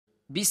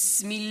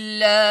بسم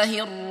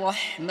الله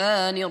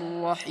الرحمن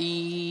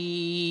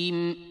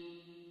الرحيم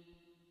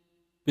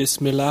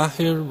بسم الله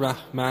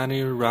الرحمن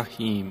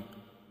الرحيم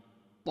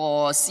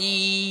طاسيم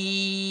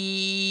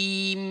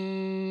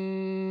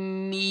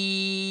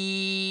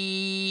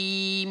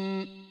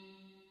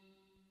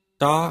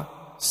تا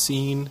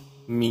سين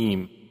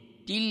ميم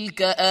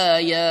تلك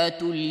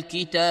آيات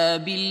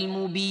الكتاب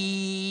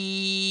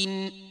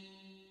المبين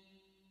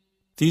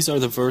These are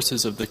the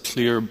verses of the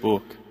clear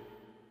book.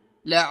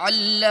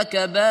 لعلك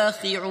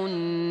باخع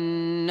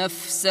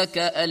نفسك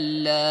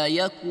ألا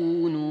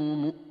يكونوا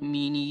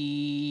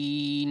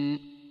مؤمنين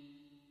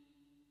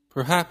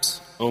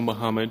Perhaps, O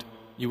Muhammad,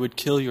 you would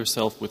kill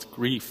yourself with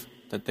grief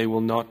that they will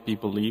not be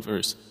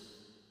believers.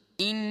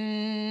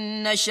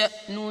 إن نشأ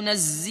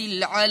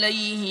ننزل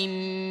عليهم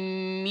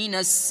من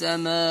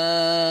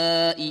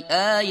السماء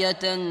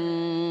آية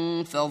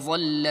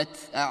فظلت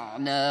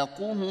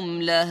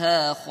أعناقهم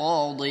لها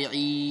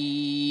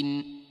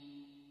خاضعين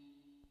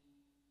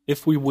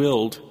If we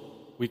willed,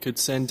 we could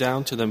send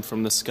down to them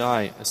from the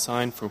sky a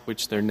sign for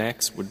which their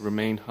necks would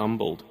remain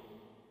humbled.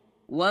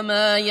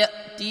 وما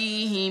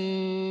يأتيهم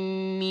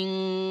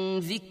من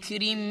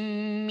ذكر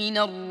من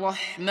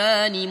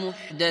الرحمن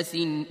محدث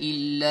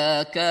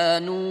إلا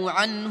كانوا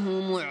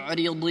عنه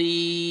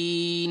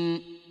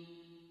معرضين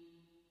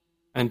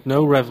And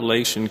no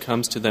revelation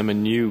comes to them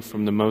anew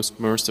from the Most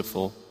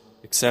Merciful,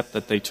 except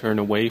that they turn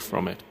away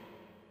from it.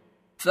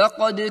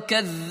 فقد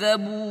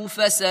كذبوا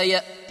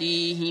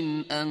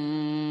فسيأتيهم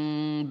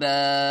أنباء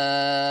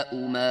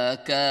ما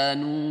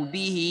كانوا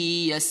به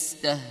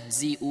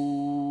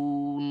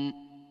يستهزئون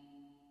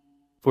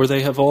For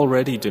they have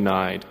already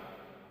denied,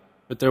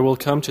 but there will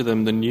come to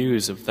them the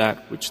news of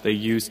that which they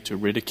used to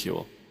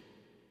ridicule.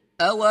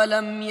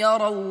 أولم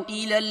يروا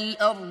إلى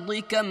الأرض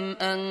كم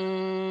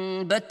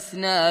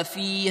أنبتنا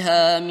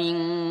فيها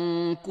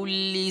من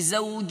كل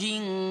زوج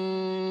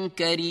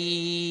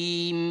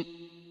كريم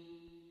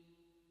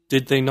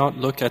Did they not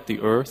look at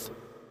the earth,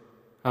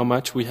 how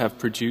much we have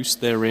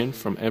produced therein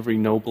from every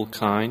noble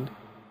kind?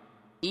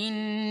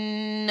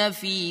 إن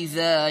في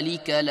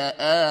ذلك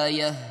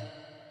لآية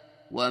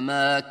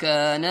وما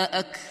كان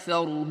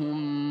أكثرهم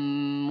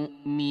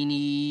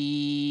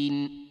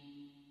مؤمنين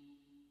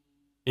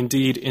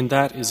Indeed, in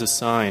that is a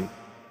sign,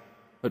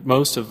 but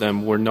most of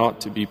them were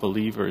not to be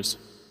believers.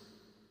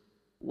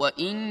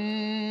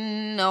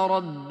 وإن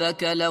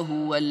ربك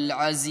لهو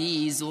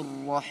العزيز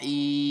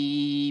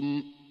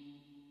الرحيم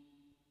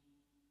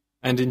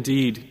And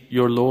indeed,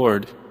 your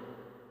Lord,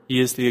 He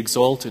is the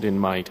exalted in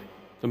might,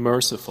 the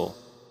merciful.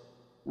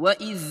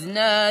 وإذ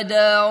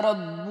نادى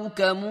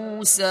ربك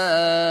موسى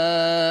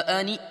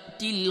أن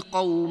ائت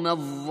القوم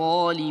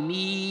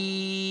الظالمين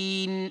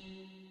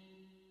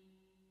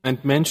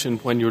And mention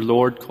when your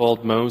Lord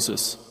called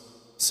Moses,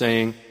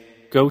 saying,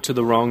 Go to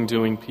the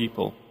wrongdoing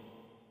people,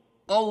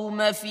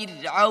 قوم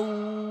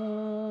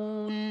فرعون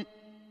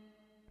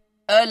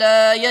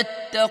ألا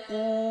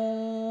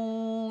يتقون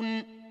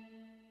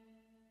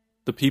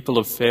the people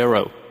of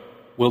Pharaoh,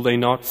 will they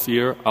not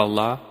fear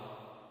Allah?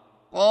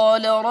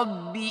 قال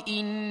رب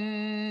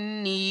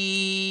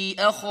إني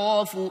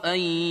أخاف أن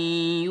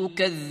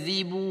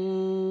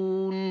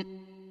يكذبون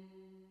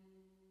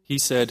He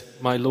said,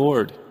 My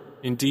Lord,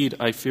 indeed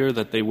I fear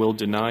that they will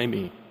deny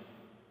me.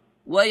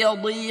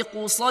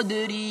 ويضيق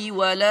صدري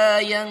ولا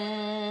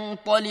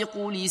ينطلق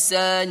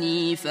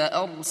لساني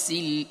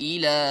فأرسل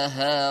إلى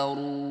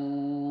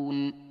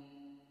هارون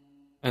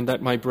And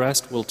that my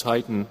breast will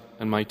tighten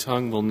and my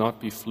tongue will not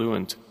be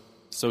fluent.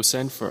 So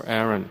send for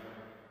Aaron.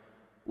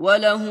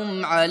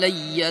 ولهم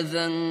علي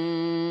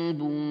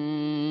ذنب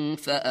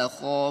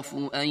فأخاف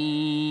أن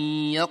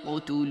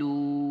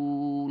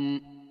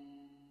يقتلون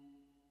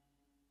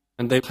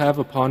And they have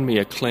upon me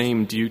a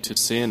claim due to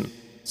sin,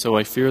 so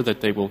I fear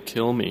that they will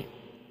kill me.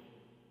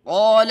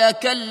 قال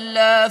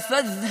كلا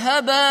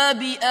فاذهبا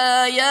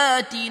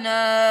بآياتنا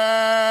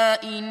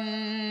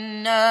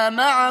إنا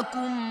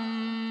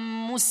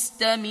معكم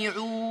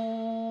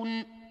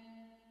مستمعون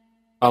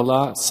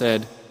Allah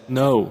said,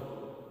 No,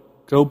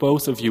 go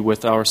both of you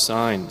with our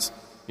signs.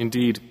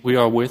 Indeed, we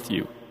are with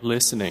you,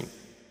 listening.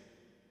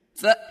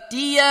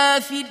 فأتيا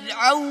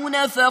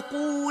فرعون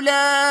فقولا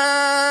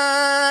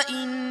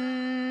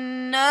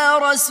إنا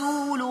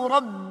رسول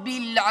رب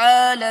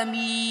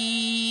العالمين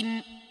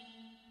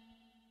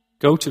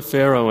Go to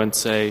Pharaoh and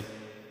say,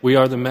 We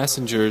are the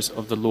messengers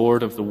of the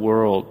Lord of the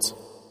worlds.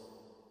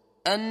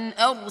 أن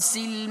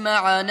أرسل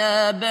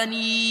معنا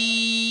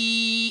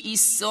بني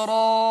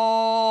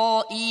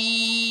إسرائيل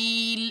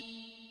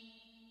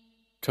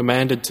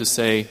Commanded to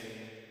say,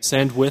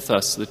 Send with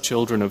us the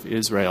children of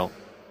Israel.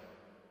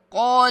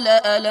 قال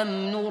ألم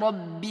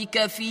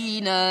نربك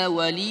فينا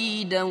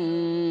وليدا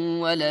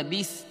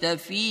ولبثت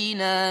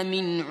فينا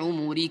من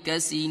عمرك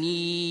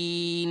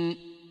سنين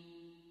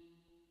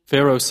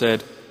Pharaoh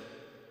said,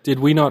 Did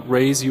we not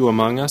raise you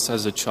among us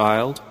as a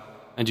child,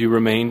 and you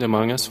remained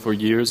among us for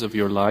years of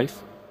your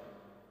life?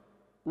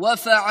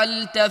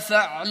 وفعلت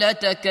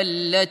فعلتك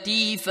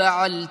التي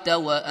فعلت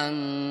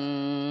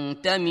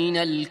وأنت من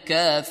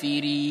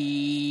الكافرين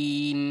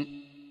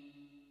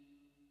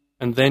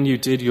And then you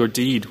did your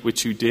deed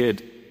which you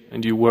did,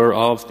 and you were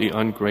of the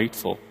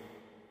ungrateful.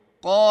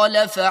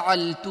 قال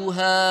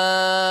فعلتها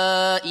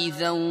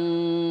إذا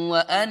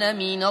وأنا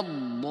من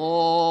الضالين.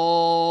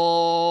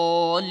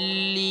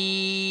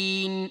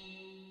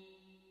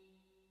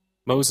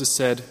 Moses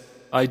said,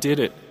 I did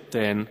it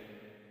then,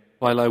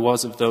 while I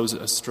was of those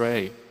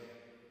astray.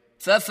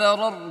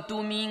 ففررت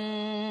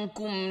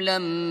منكم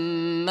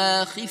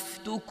لما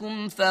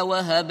خفتكم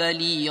فوهب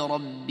لي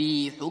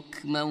ربي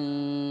حكما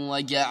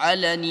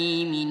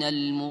وجعلني من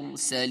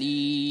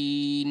المرسلين.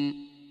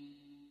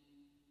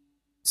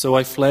 So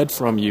I fled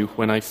from you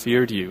when I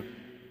feared you.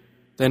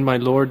 Then my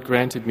Lord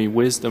granted me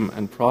wisdom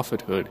and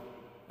prophethood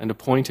and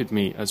appointed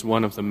me as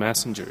one of the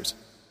messengers.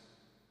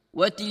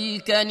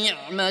 وتلك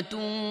نعمة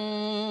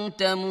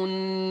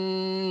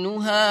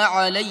تمنها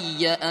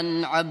علي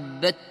أن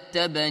عبدت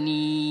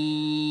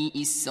بني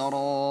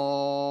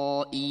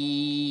إسرائيل.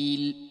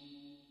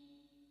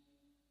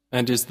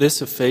 And is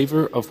this a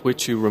favor of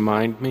which you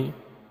remind me,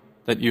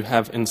 that you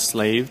have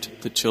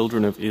enslaved the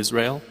children of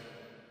Israel?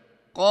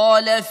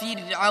 قال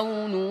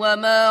فرعون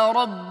وما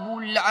رب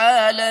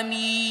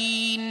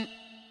العالمين.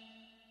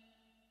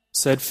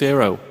 Said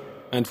Pharaoh,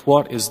 and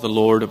what is the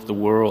Lord of the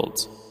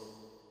worlds?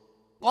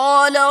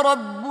 قال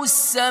رب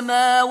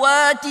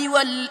السماوات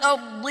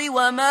والأرض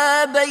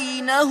وما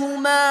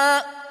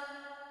بينهما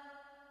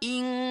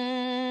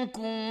إن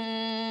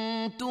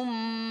كنتم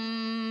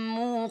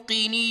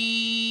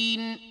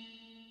موقنين.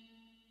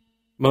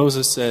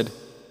 Moses said,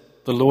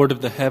 the Lord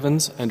of the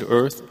heavens and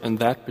earth and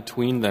that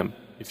between them,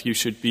 if you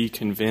should be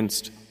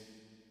convinced.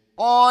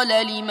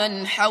 قال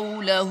لمن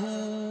حوله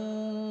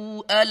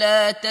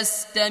ألا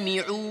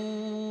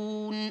تستمعون.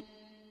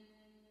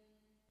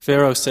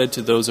 Pharaoh said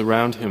to those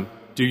around him,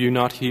 do you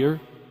not hear?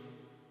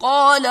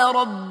 قال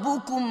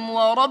ربكم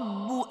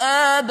ورب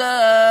آبائكم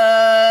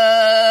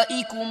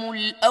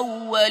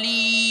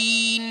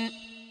الأولين.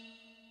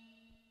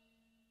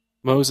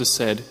 Moses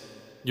said,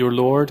 your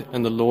Lord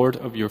and the Lord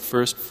of your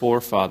first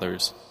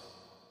forefathers.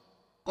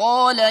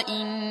 قال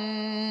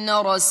إن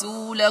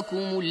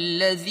رسولكم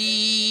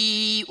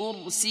الذي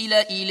أرسل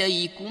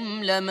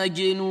إليكم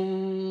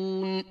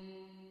لمجنون.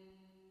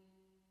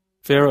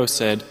 Pharaoh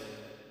said,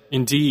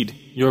 indeed,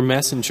 your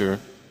messenger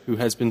who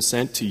has been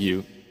sent to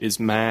you is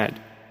mad.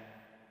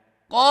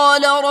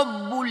 قال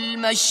رب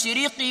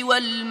المشرق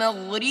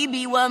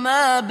والمغرب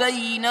وما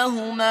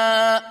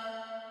بينهما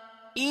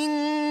إن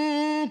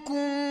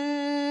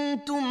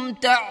كنتم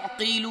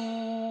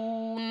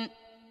تعقلون.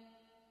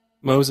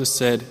 Moses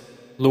said,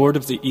 Lord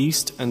of the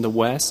east and the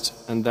west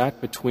and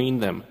that between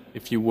them,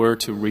 if you were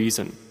to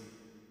reason.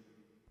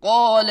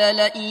 قال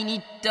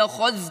لئن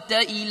اتخذت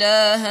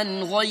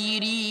إلها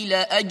غيري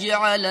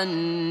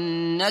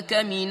لأجعلنك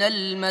من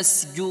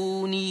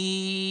المسجونين.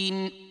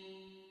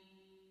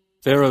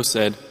 Pharaoh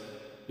said,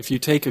 if you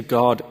take a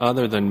god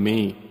other than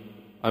me,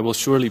 I will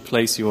surely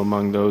place you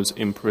among those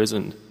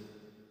imprisoned.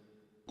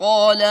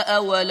 قال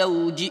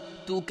أولو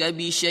جئتك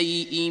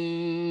بشيء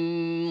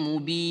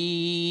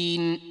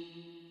مبين.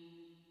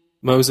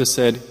 Moses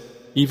said,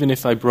 even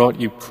if I brought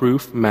you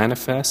proof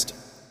manifest,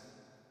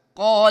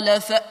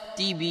 قال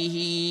فأت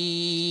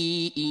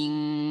به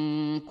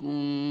إن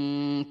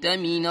كنت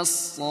من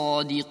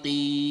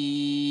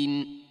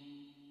الصادقين.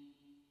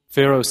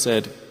 Pharaoh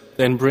said,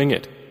 then bring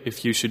it,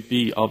 if you should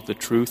be of the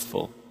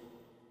truthful.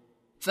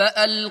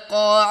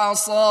 فألقى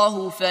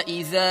عصاه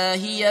فإذا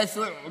هي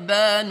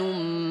ثعبان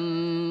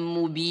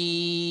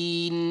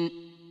مبين.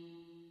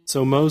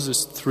 So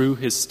Moses threw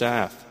his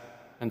staff,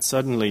 and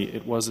suddenly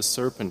it was a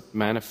serpent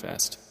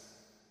manifest.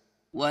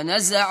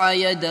 ونزع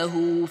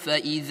يده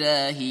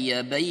فإذا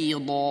هي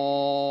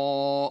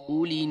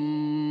بيضاء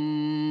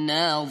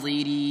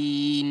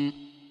للناظرين.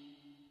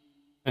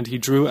 And he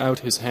drew out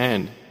his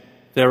hand.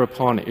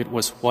 Thereupon it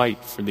was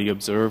white for the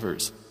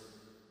observers.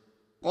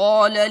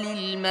 قال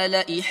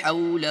للملأ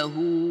حوله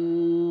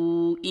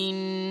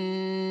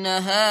إن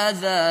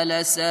هذا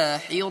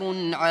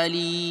لساحر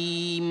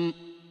عليم.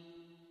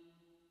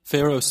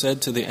 Pharaoh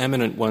said to the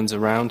eminent ones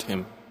around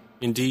him,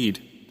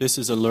 indeed, this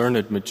is a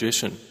learned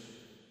magician.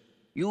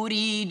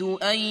 يريد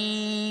أن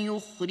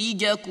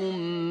يخرجكم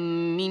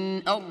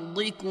من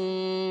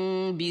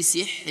أرضكم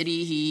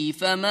بسحره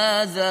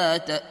فماذا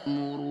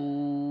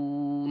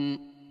تأمرون.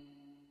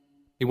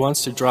 He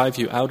wants to drive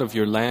you out of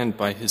your land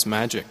by his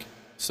magic.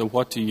 So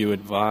what do you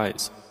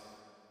advise?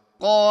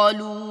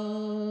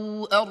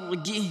 قالوا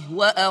أرجه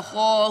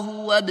وأخاه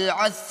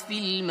وابعث في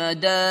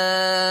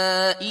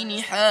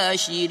المدائن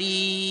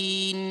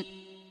حاشرين.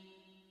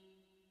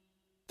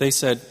 They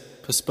said,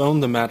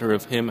 postpone the matter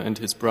of him and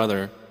his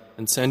brother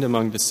and send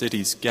among the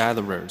cities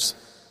gatherers.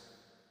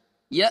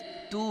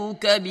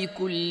 يأتوك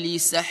بكل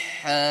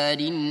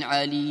سحار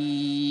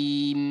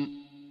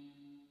عليم.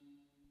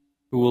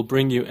 Who will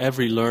bring you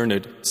every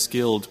learned,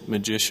 skilled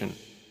magician.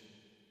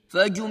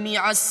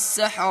 فجمع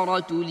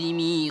السحرة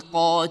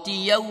لميقات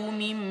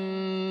يوم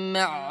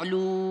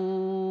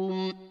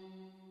معلوم.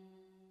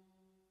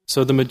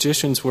 So the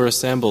magicians were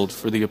assembled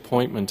for the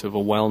appointment of a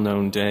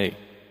well-known day.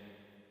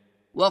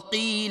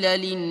 وقيل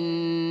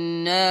للناس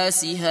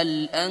للناس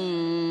هل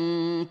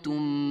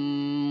أنتم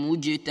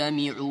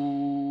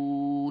مجتمعون.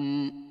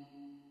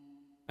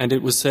 And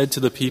it was said to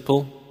the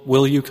people,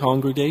 will you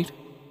congregate?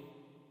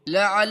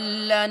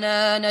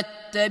 لعلنا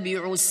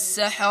نتبع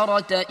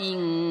السحرة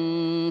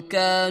إن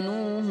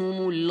كانوا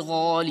هم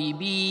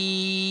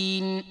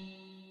الغالبين.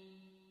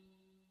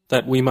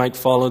 That we might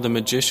follow the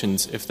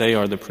magicians if they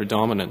are the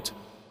predominant.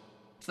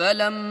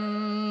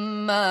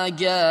 فلما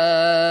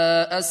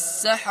جاء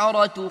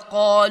السحرة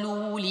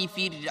قالوا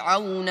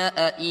لفرعون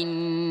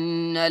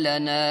أئن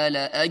لنا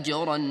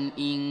لأجرا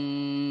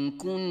إن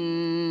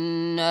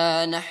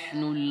كنا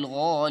نحن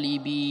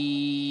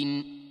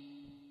الغالبين.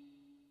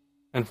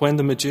 And when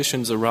the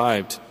magicians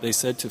arrived, they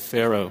said to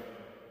Pharaoh,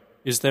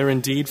 is there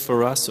indeed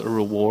for us a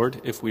reward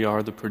if we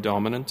are the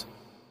predominant?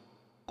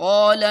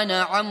 قال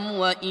نعم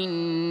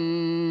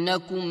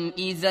وإنكم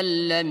إذا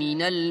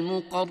لمن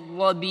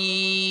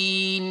المقربين.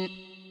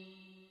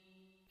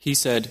 He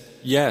said,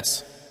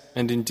 yes,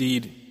 and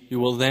indeed you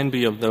will then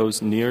be of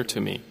those near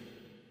to me.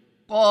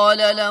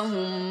 قال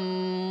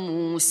لهم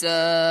موسى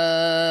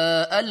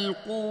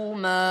ألقوا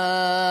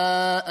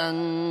ما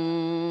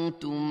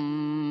أنتم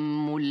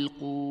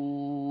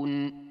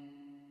ملقون.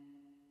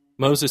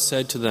 Moses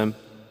said to them,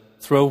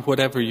 throw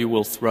whatever you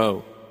will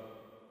throw.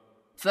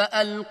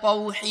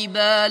 فألقوا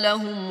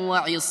حبالهم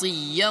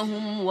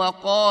وعصيهم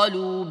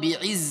وقالوا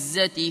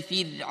بعزة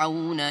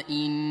فرعون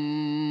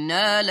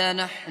إنا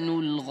لنحن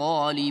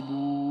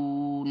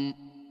الغالبون.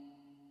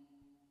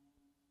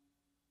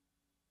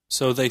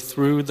 So they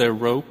threw their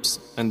ropes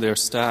and their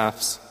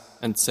staffs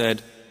and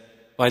said,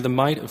 by the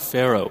might of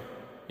Pharaoh,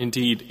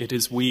 indeed it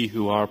is we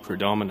who are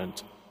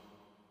predominant.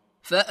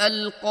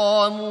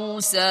 فألقى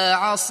موسى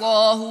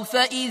عصاه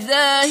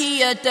فإذا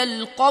هي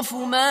تلقف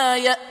ما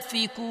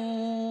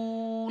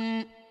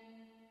يأفكون.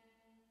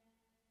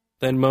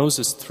 Then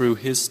Moses threw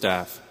his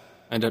staff,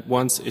 and at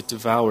once it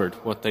devoured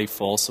what they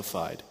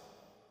falsified.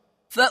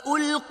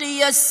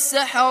 فألقي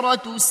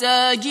السحرة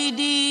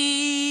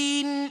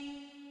ساجدين.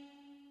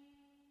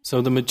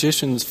 So the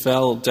magicians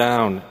fell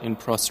down in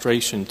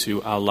prostration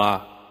to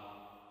Allah.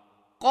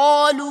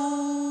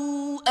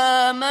 قالوا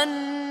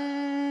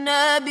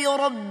آمنا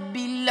برب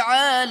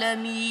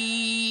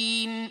العالمين.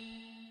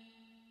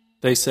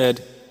 They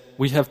said,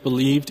 we have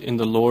believed in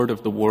the Lord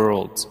of the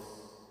worlds.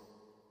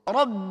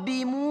 رب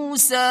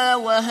موسى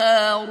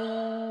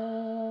وهارون.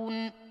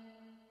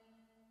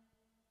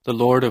 The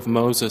Lord of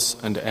Moses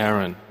and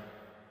Aaron.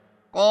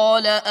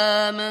 قال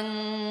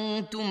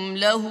آمنتم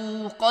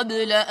له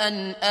قبل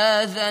أن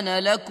آذن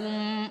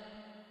لكم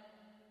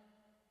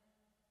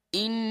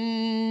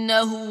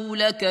إنه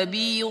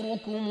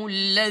لكبيركم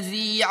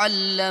الذي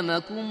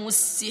علمكم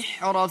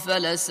السحر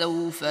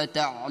فلسوف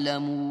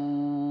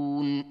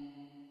تعلمون.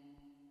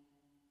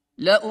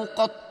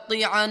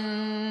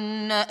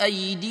 لأقطعن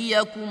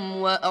أيديكم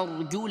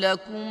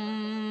وأرجلكم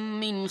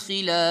من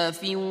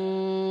خلاف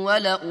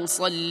ولأصلبنكم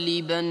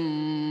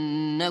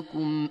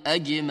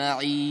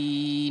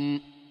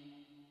أجمعين.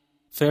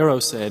 Pharaoh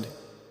said,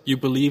 you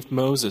believed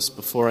Moses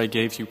before I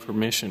gave you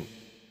permission.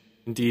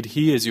 Indeed,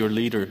 he is your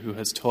leader who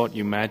has taught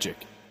you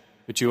magic,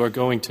 but you are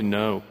going to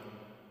know.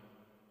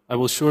 I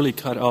will surely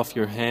cut off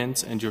your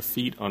hands and your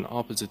feet on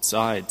opposite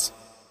sides,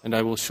 and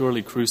I will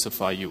surely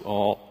crucify you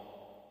all.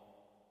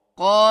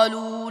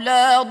 قالوا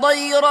لا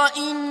ضير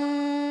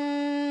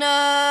إنا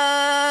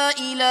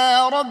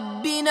إلى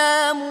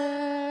ربنا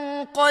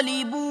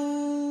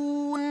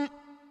منقلبون.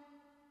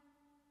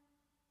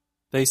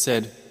 They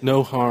said,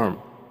 no harm.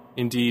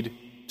 Indeed,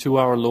 to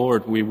our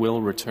Lord we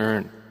will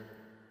return.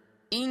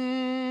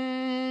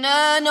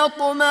 إنا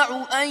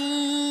نطمع أن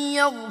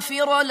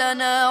يغفر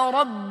لنا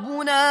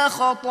ربنا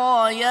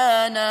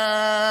خطايانا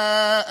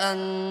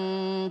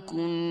أن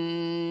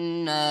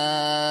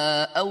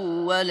كنا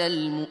أول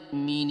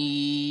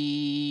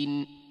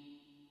المؤمنين.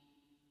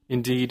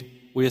 Indeed,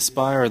 we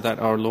aspire that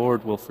our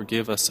Lord will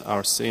forgive us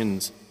our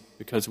sins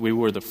because we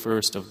were the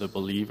first of the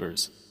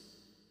believers.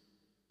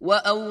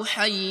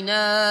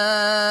 وأوحينا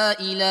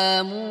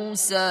إلى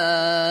موسى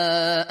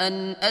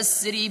أن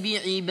أسر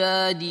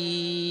بعبادي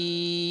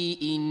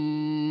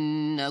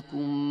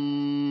إنكم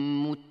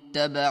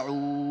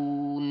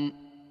متبعون.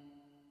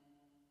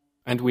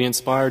 And we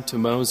inspired to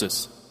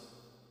Moses,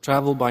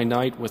 travel by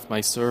night with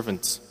my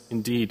servants,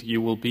 indeed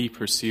you will be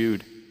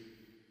pursued.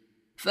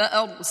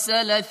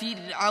 فأرسل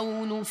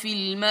فرعون في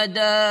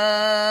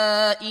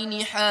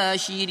المدائن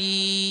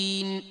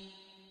حاشرين.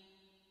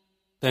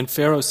 Then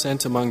Pharaoh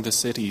sent among the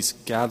cities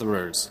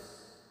gatherers.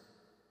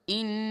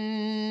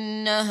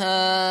 إن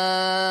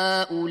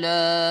هؤلاء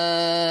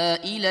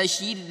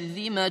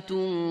لشرذمة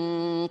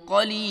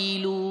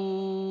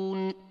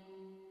قليلون.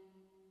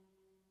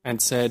 And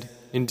said,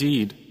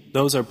 indeed,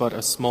 those are but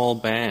a small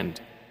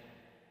band.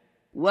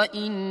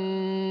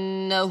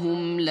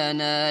 وإنهم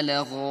لنا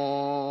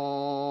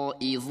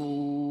لغائظون.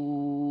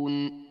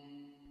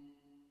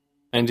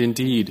 And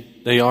indeed,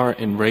 they are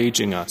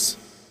enraging us.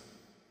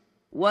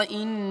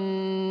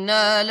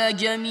 وإنا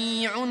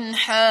لجميع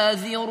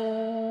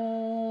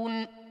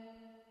حاذرون.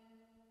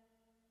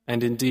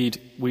 And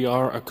indeed, we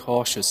are a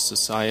cautious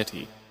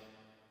society.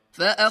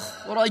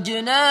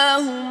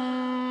 فأخرجناهم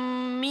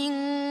من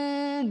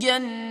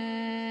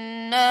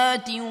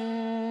جنات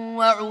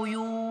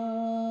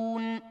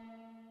وعيون.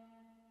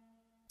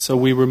 So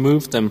we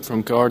removed them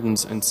from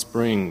gardens and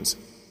springs,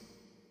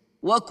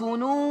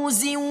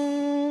 وكنوز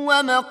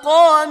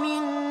ومقام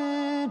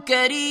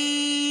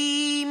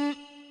كريم.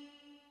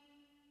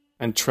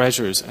 and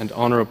treasures and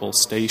honorable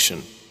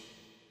station.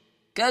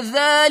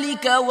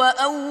 كذلك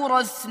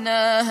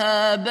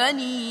وأورثناها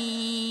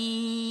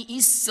بني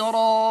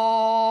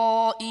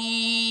إسرائيل.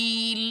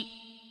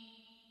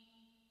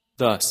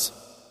 Thus,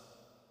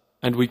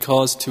 and we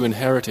caused to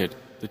inherit it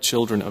the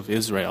children of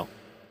Israel.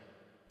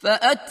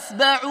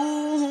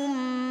 فأتبعوهم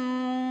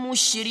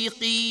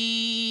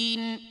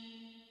مشرقين.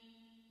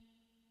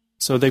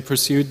 So they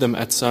pursued them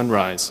at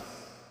sunrise.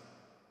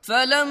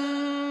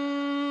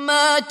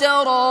 فلما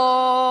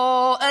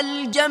تراءى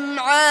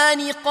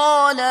الجمعان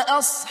قال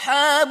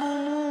أصحاب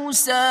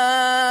موسى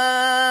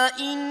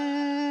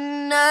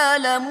إنا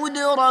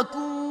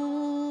لمدركون.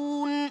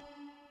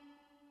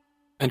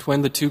 And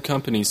when the two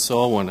companies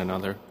saw one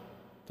another,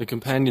 the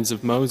companions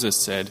of Moses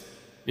said,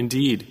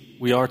 "Indeed,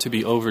 we are to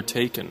be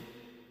overtaken."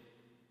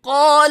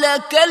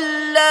 قال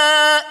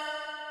كلا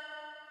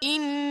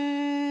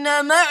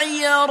إن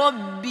معي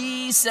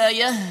ربي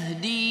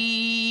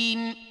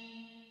سيهدين.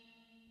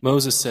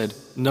 Moses said,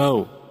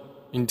 "No,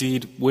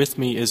 indeed, with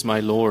me is my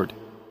Lord.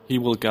 He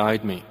will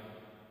guide me."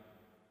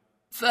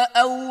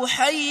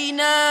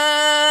 فأوحينا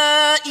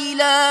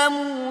إلى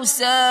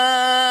موسى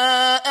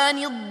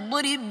أن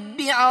اضرب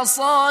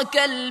بعصاك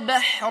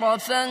البحر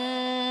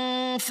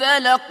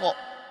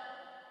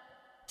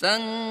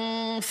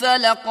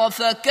فانفلق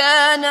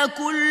فكان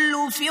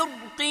كل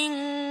فرق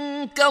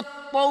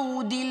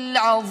كالطود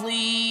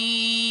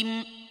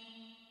العظيم.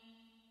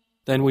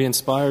 Then we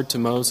inspired to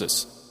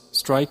Moses,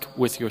 "Strike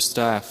with your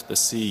staff the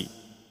sea,"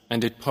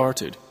 and it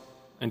parted,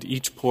 and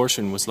each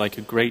portion was like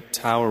a great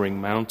towering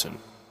mountain.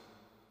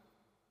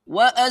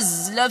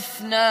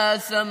 وأزلفنا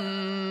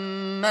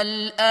ثم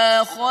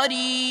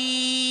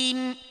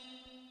الآخرين.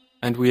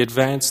 And we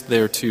advanced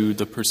thereto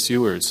the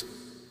pursuers.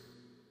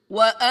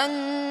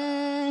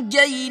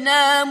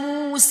 وأنجينا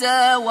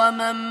موسى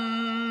ومن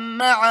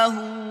معه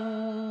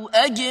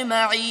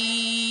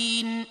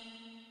أجمعين.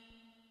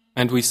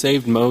 And we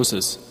saved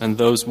Moses and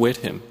those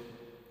with him,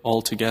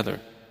 all together.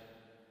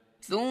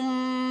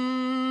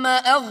 ثم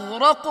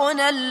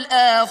أغرقنا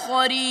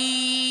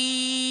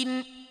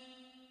الآخرين.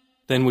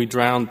 Then we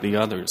drowned the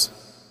others.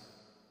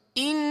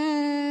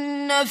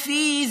 إن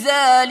في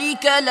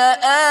ذلك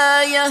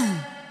لآية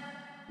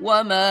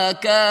وما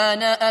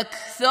كان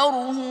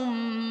أكثرهم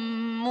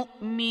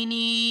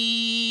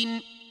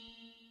مؤمنين.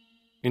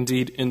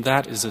 Indeed, in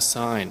that is a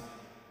sign,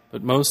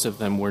 but most of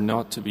them were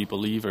not to be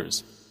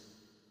believers.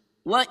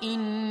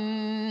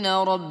 وإن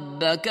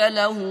ربك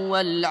لهو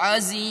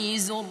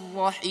العزيز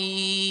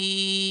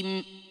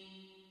الرحيم.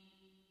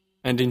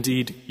 And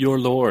indeed, your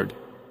Lord,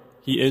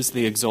 He is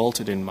the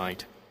exalted in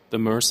might, the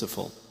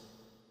merciful.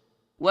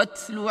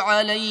 واتل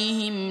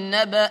عليهم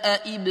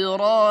نبأ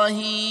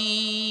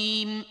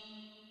إبراهيم.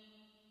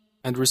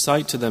 And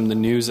recite to them the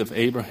news of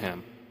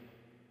Abraham,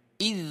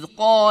 إذ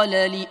قال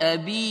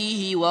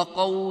لأبيه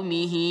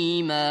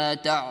وقومه ما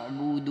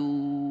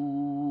تعبدون.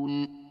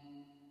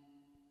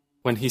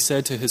 when he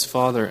said to his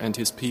father and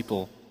his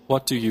people,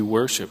 "What do you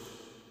worship?"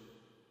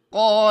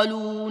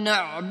 قالوا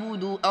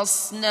نعبد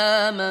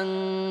أصناما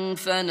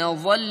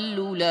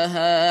فنظل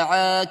لها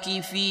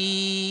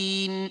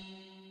عاكفين.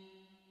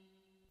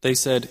 They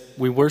said,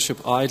 "We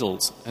worship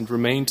idols and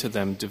remain to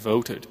them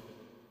devoted."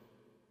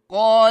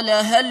 قال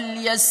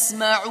هل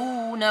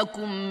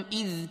يسمعونكم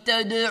إذ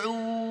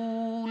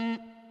تدعون.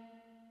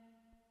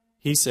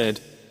 He said,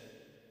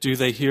 "Do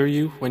they hear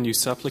you when you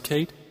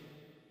supplicate?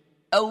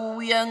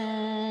 أو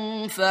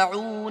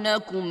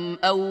ينفعونكم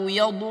أو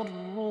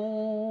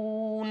يضرون.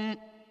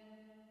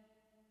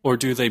 Or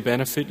do they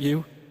benefit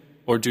you,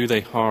 or do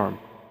they harm?"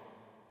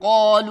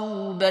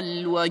 قالوا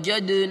بل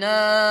وجدنا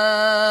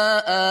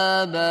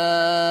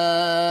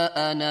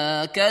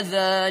آباءنا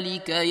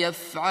كذلك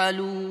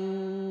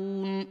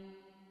يفعلون.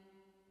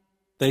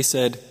 They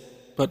said,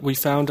 "But we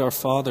found our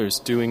fathers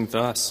doing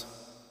thus."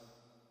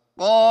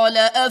 قال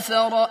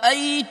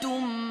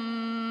أفرأيتم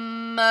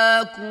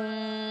ما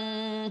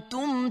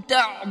كنتم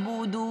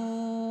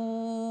تعبدون.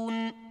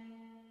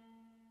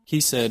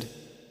 He said,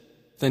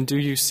 "Then do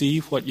you see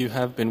what you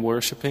have been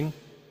worshipping?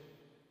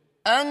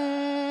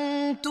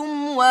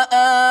 أنتم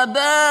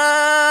وآباؤكم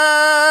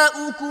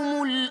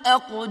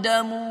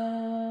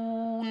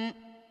الأقدمون.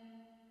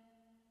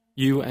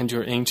 You and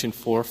your ancient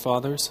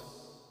forefathers?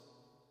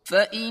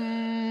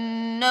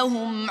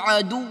 فإنهم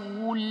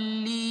عدو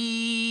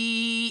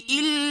لي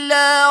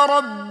إلا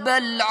رب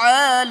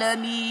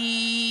العالمين.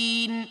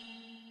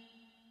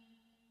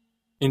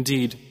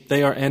 Indeed,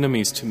 they are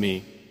enemies to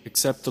me,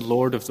 except the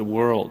Lord of the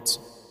worlds,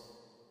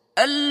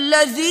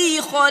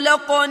 الذي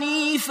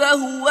خلقني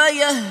فهو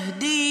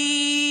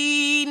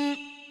يهدين.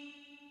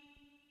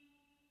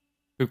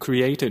 who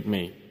created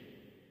me,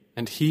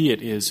 and He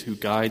it is who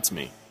guides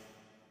me.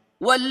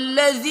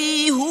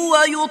 والذي هو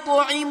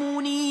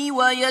يطعمني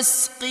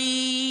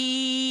ويسقين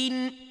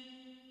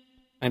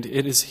And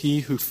it is He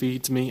who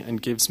feeds me and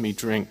gives me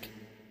drink.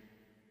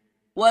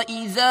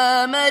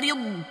 وإذا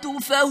مرضت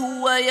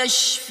فهو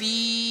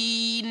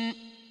يشفين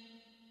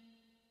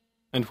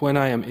And when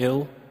I am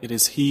ill, it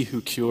is He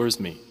who cures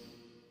me.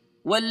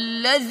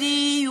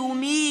 والذي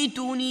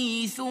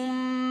يميتني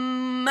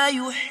ثم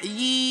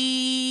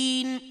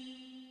يحيين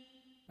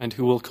And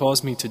who will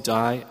cause me to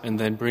die and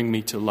then bring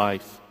me to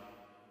life.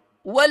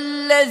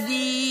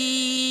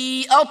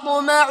 والذي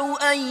أطمع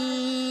أن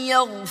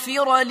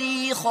يغفر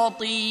لي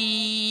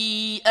خطيئتي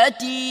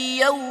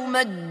يوم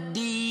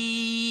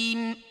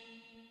الدين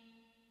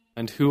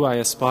And who I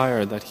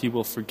aspire that He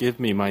will forgive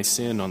me my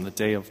sin on the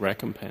day of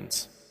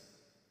recompense.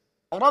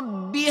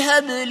 رب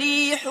هب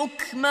لي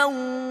حكما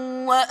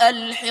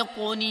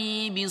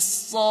وألحقني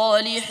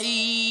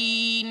بالصالحين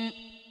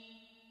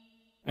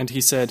And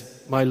he said,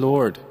 My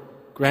Lord,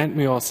 grant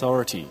me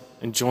authority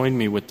and join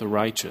me with the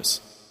righteous.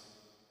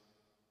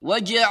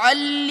 واجعل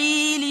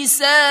لي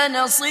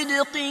لسان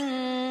صدق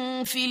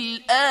في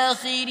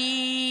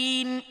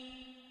الآخرين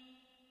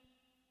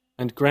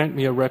And grant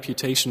me a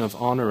reputation of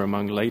honor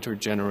among later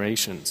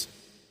generations.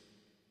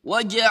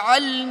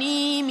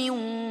 واجعلني من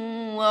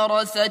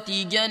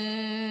ورثة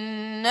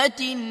جنة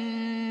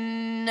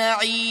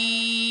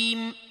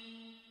النعيم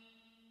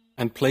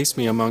And place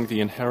me among the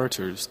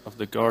inheritors of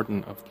the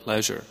garden of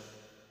pleasure.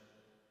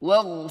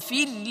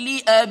 واغفر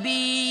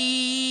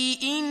لأبي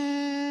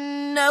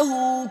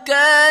إنه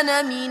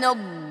كان من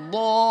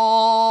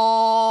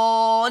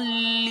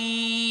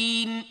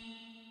الضالين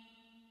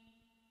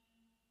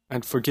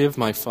And forgive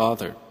my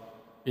father.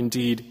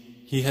 Indeed,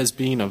 he has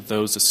been of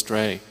those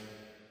astray.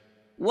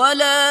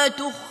 ولا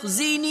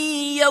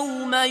تخزني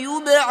يوم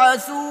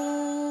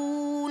يبعثون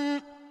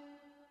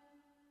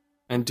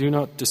And do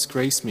not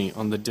disgrace me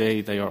on the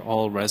day they are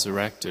all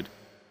resurrected.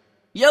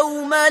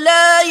 يوم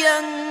لا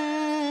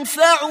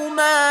ينفع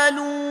مال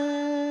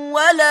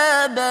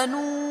ولا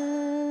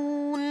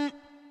بنون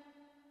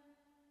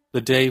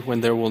The day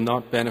when there will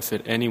not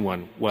benefit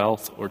anyone,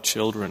 wealth or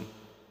children,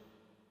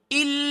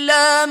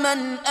 إلا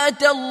من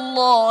أتى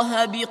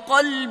الله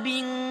بقلب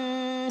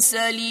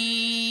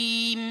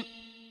سليم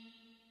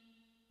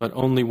but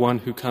only one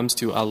who comes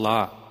to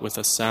Allah with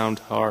a sound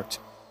heart.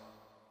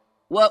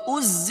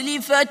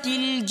 وأزلفت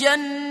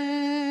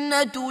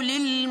الجنة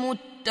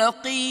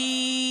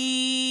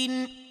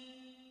للمتقين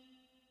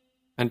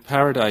And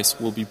paradise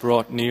will be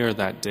brought near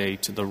that day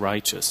to the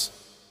righteous.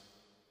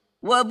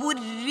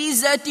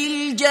 وبرزت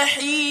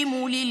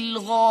الجحيم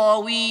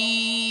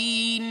للغاوين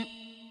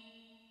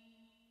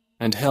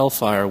And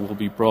hellfire will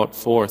be brought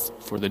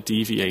forth for the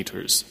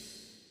deviators.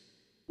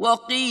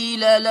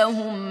 وقيل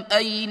لهم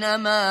أين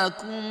ما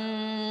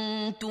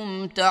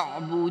كنتم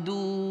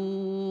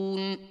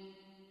تعبدون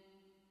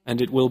And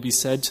it will be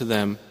said to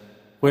them,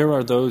 Where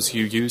are those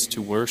you used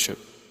to worship?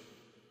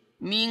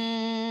 من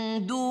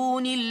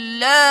دون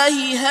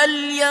الله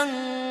هل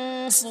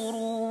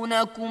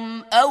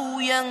ينصرونكم أو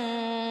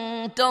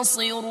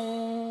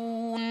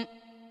ينتصرون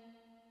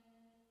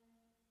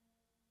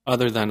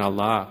Other than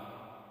Allah,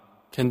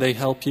 can they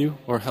help you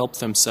or help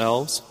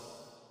themselves?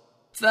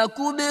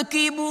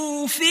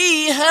 فكبكبوا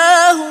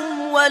فيها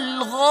هم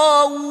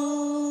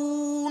والغاوون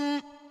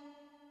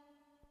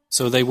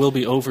So they will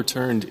be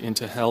overturned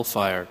into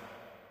hellfire,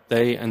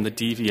 they and the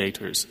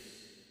deviators.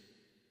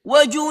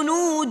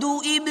 وجنود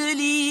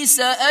إبليس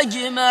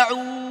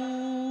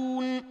أجمعون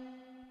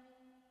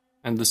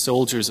And the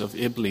soldiers of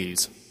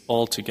Iblis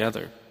all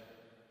together.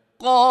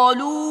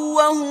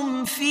 قالوا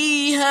وهم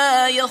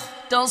فيها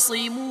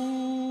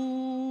يختصمون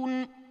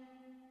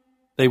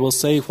They will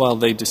say while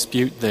they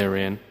dispute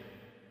therein,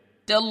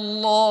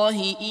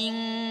 تالله إن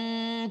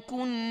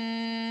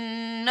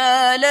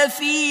كنا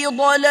لفي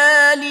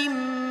ضلال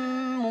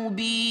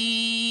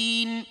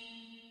مبين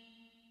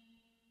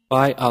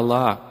By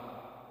Allah,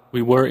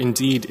 we were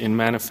indeed in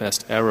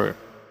manifest error,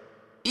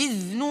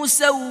 إذ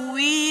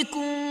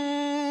نسويكم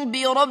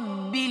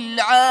برب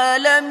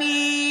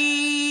العالمين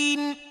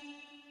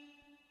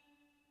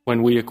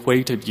when we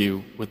equated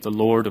you with the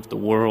Lord of the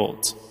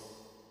worlds.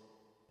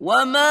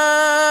 وما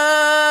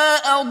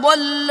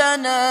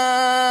أضلنا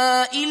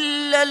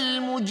إلا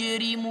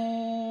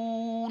المجرمون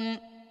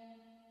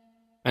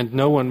And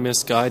no one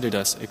misguided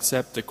us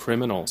except the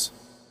criminals.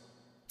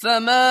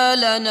 فما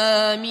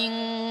لنا من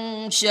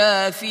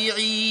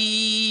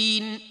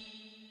شافعين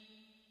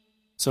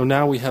So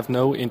now we have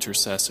no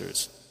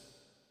intercessors,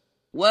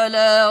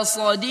 ولا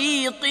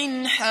صديق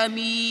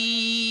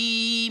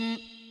حميم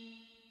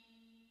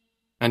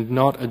and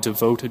not a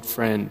devoted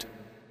friend.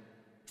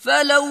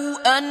 فلو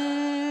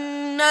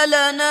أن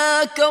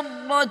لنا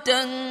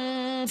كرة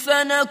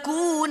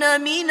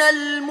فنكون من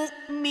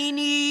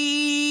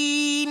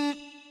المؤمنين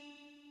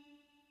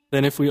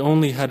Then if we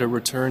only had a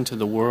return to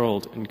the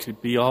world and could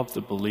be of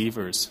the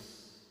believers,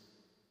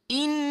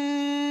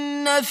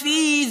 إن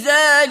في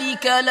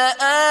ذلك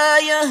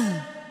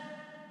لآية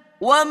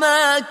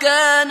وما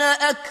كان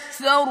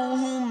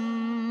أكثرهم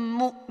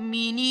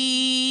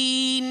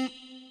مؤمنين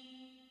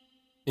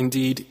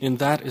Indeed, in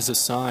that is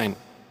a sign,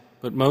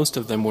 but most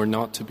of them were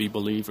not to be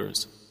believers.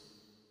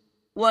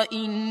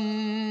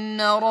 وَإِنَّ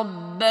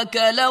رَبَّكَ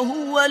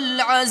لَهُوَ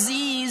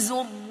الْعَزِيزُ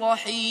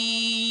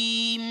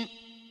الرَّحِيمُ.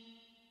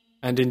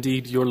 And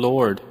indeed, your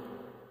Lord,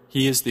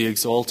 He is the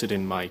exalted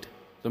in might,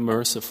 the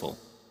merciful.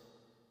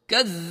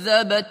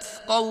 كَذَّبَتْ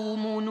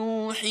قَوْمُ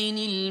نُوحٍ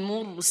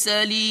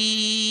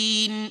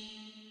الْمُرْسَلِينَ.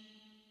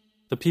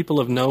 The people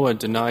of Noah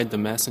denied the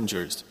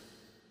messengers.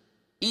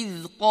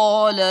 إِذْ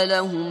قَالَ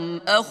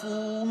لَهُمْ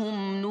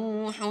أَخُوهُمْ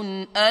نُوحٌ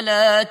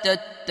أَلَا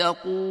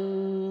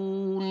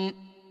تَتَّقُونَ.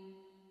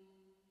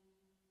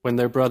 When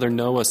their brother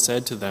Noah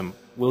said to them,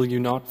 "Will you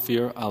not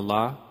fear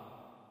Allah?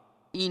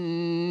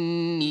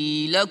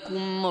 إِنِّي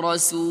لَكُمْ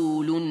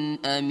رَسُولٌ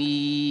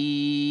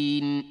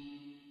أَمِينٌ.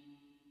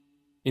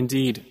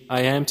 Indeed,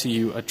 I am to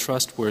you a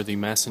trustworthy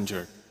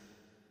messenger.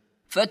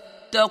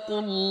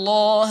 فَاتَّقُوا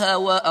اللَّهَ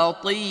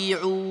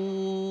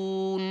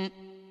وَأَطِيعُونِ.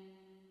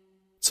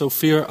 So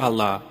fear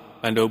Allah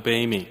and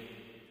obey me.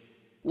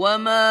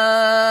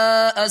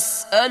 وَمَا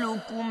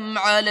أَسْأَلُكُمْ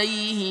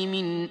عَلَيْهِ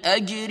مِنْ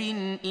أَجْرٍ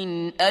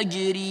إِنْ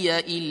أَجْرِيَ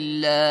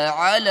إِلَّا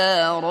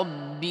عَلَى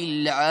رَبِّ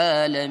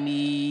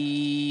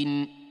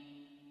الْعَالَمِينَ.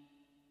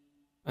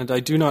 And I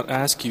do not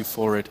ask you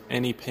for it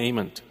any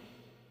payment.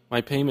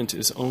 My payment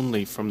is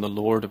only from the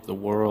Lord of the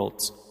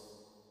worlds.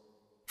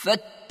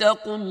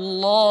 فَاتَّقُوا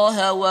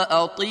اللَّهَ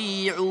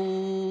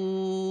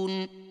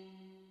وَأَطِيعُونِ.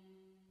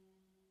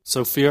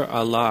 So fear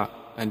Allah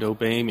and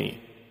obey me.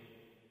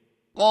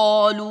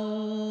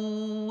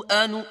 قالوا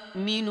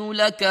أنؤمن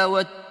لك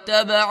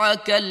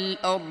واتبعك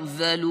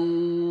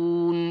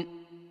الأرذلون.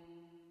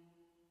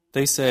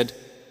 They said,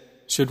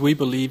 "Should we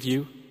believe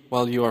you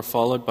while you are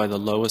followed by the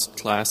lowest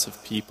class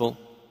of people?"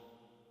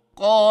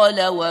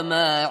 قال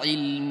وما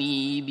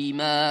علمي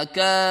بما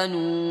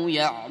كانوا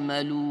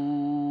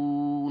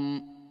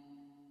يعملون.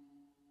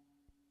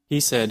 He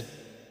said,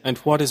 "And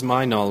what is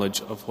my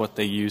knowledge of what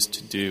they used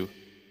to do?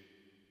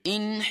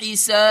 إن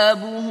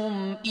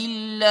حسابهم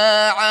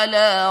إلا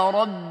على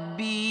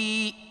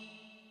ربي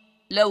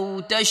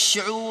لو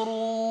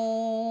تشعرون.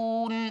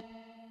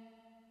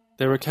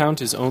 Their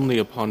account is only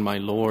upon my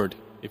Lord,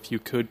 if you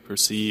could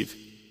perceive.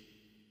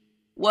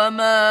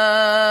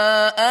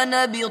 وما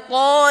أنا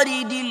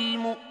بطارد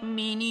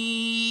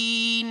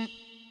المؤمنين.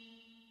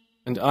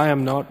 And I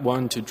am not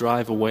one to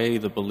drive away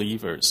the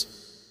believers.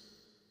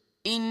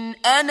 إن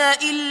أنا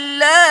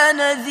إلا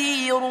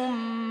نذير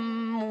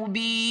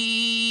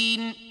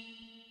مبين.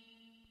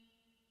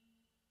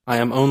 I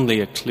am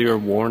only a clear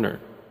warner.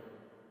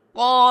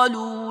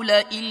 قالوا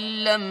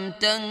لئن لم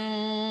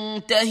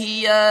تنته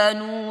يا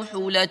نوح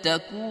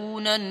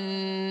لتكونن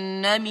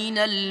من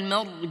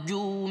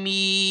المرجومين.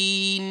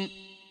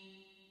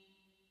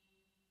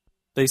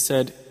 They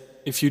said,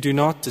 "If you do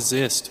not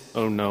desist,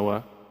 O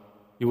Noah,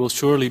 you will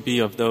surely be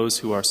of those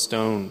who are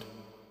stoned."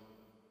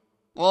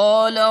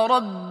 قال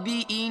رب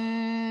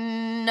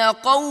إن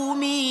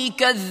قومي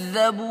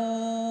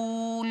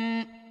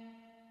كذبون.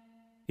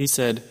 He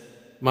said,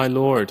 "My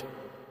Lord,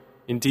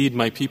 indeed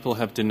my people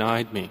have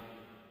denied me.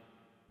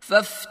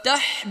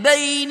 فافتح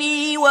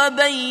بيني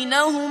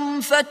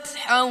وبينهم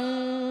فتحا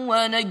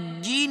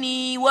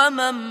ونجني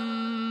ومن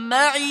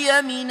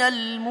معي من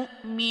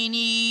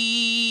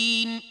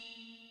المؤمنين.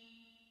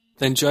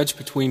 Then judge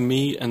between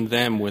me and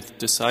them with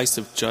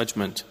decisive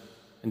judgment,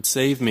 and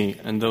save me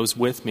and those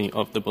with me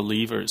of the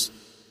believers."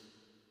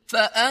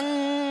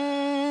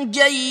 فأنجيناه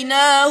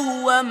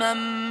ومن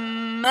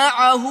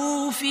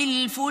معه في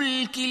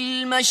الفلك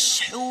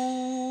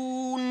المشحون.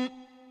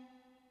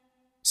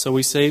 So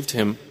we saved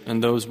him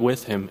and those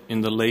with him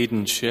in the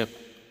laden ship.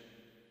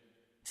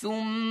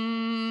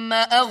 ثم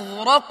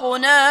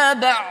أغرقنا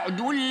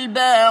بعد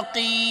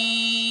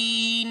الباقين.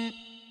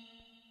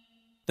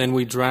 Then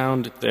we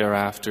drowned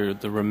thereafter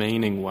the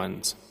remaining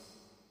ones.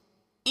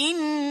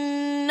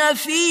 إن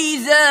في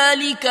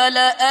ذلك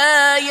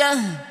لآية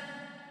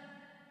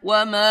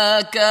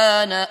وما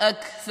كان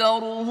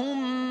أكثرهم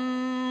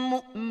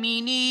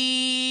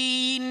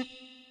مؤمنين.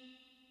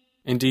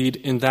 Indeed,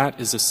 in that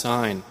is a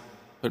sign,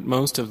 but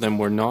most of them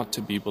were not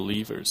to be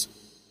believers.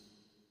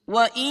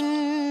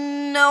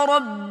 وإن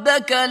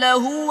ربك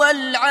لهو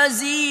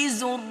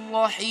العزيز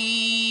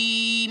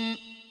الرحيم.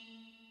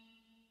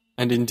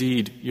 And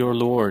indeed, your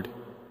Lord,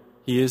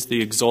 He is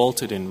the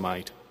exalted in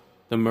might,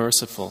 the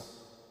merciful.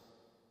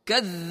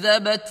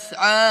 كذبت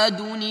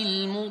عاد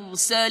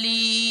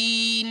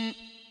المرسلين.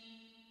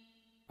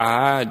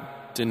 Ad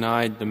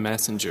denied the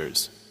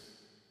messengers.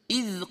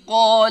 إذ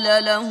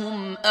قال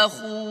لهم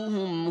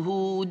أخوهم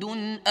هود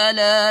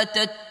ألا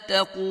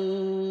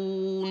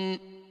تتقون.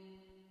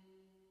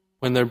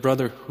 When their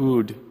brother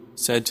Hud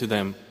said to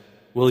them,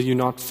 "Will you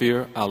not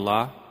fear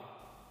Allah?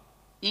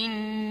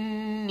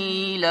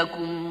 إني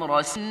لكم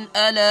رسول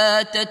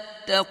ألا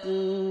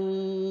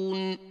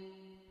تتقون.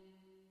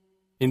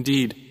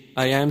 Indeed,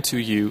 I am to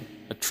you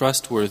a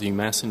trustworthy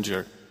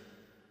messenger.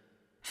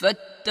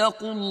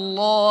 فاتقوا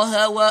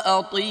الله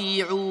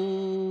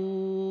وأطيعون.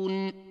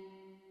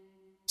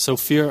 So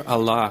fear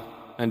Allah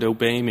and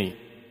obey me.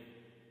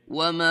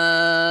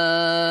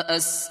 وما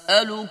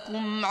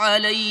أسألكم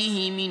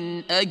عليه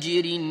من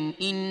أجر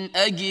إن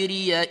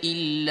أجري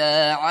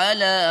إلا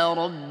على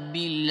رب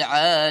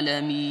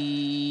العالمين.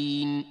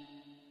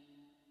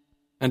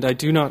 And I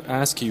do not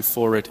ask you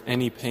for it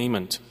any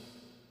payment.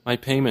 My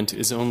payment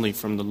is only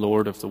from the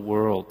Lord of the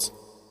worlds.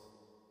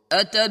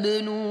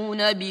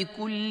 أتبنون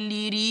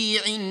بكل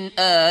ريع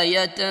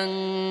آية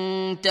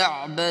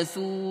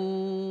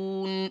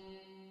تعبثون.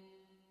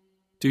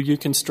 Do you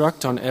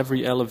construct on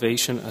every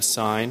elevation a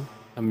sign,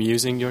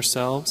 amusing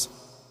yourselves?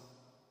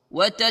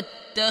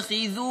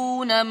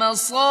 وتتخذون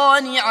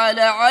مصانع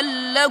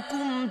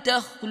لعلكم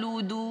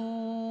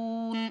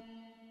تخلدون.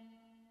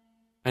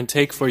 And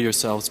take for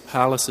yourselves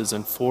palaces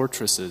and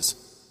fortresses,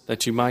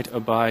 that you might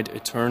abide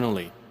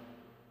eternally.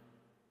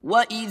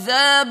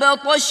 وإذا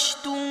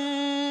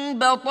بطشتم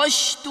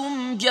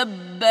بطشتم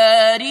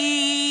جبارين.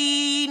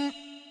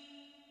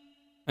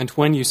 And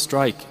when you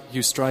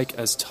strike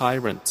as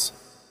tyrants.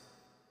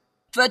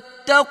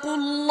 فاتقوا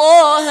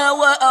الله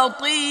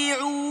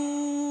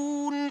وأطيعون.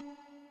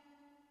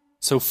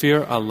 So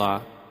fear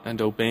Allah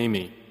and obey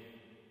me.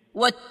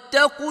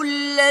 واتقوا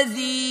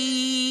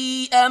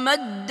الذي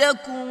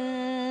أمدكم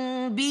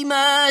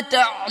بما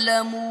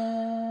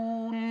تعلمون.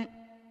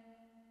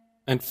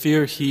 And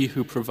fear He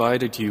who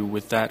provided you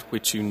with that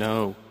which you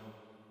know.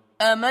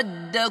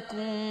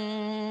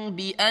 أمدكم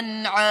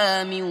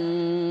بأنعام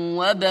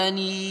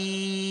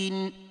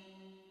وبنين.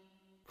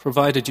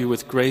 Provided you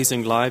with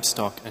grazing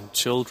livestock and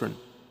children.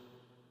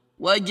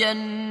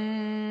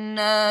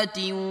 وجنات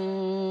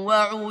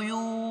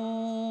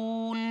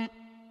وعيون.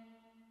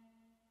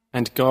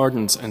 And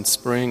gardens and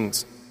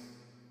springs.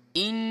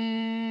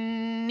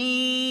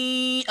 إني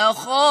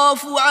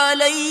أخاف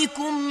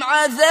عليكم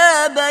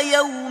عذاب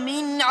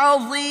يوم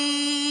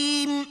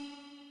عظيم.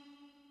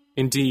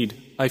 Indeed,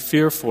 I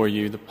fear for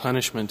you the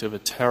punishment of a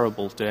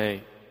terrible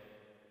day.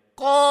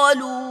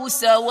 قالوا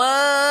سواء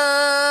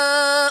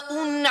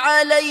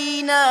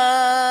علينا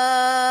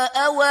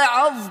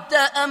أوعظت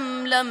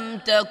أم لم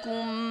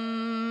تكن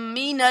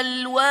من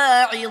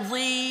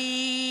الواعظين.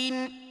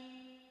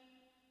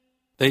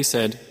 They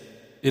said,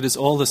 "It is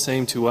all the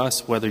same to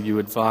us whether you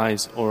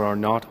advise or are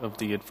not of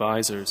the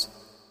advisers."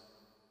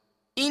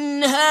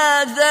 إن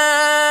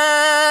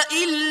هذا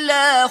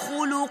إلا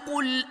خلق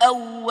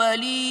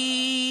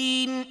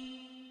الأولين.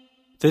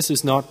 This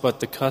is not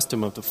but the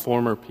custom of the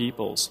former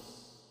peoples.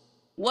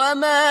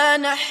 وما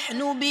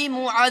نحن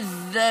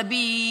بمعذبين.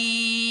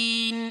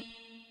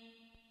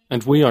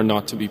 And we are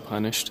not to be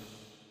punished.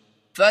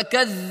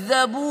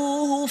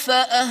 فكذبوه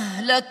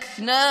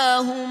فأهلكناهم.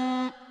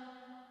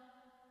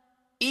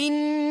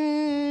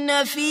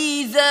 إن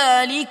في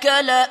ذلك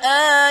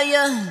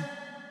لآية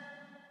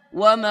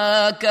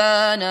وما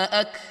كان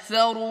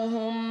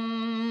أكثرهم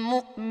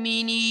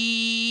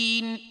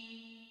مؤمنين.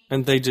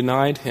 And they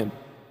denied him,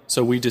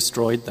 so we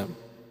destroyed them.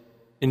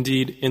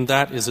 Indeed, in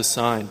that is a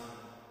sign,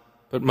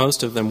 but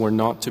most of them were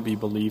not to be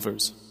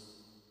believers.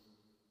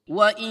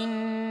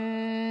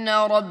 وَإِنَّ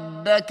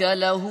رَبَّكَ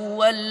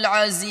لَهُوَ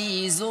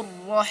الْعَزِيزُ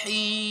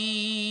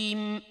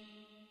الرَّحِيمُ.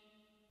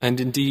 And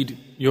indeed,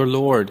 your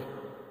Lord,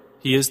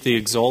 He is the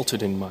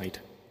exalted in might,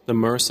 the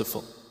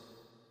merciful.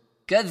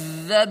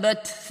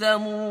 كذبت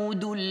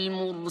ثمود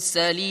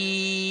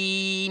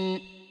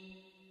المرسلين.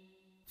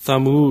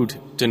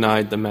 Thamud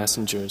denied the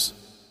messengers.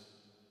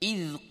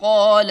 إذ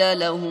قال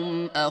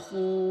لهم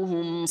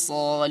أخوهم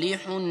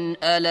صالح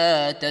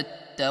ألا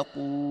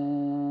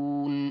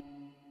تتقون.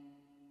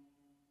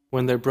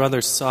 When their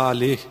brother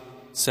Salih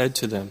said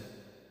to them,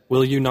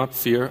 "Will you not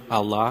fear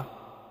Allah?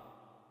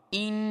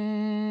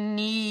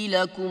 إني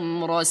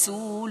لكم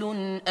رسول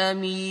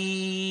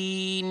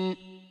أمين.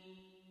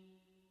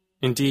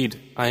 Indeed,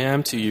 I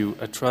am to you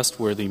a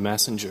trustworthy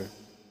messenger.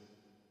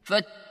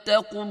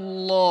 فاتقوا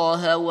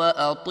الله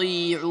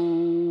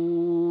وأطيعون.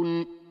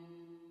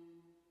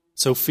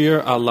 So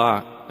fear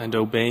Allah and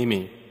obey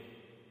me.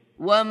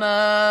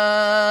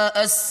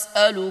 وما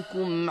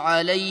أسألكم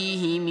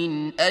عليه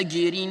من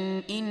أجر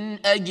إن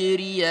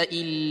أجري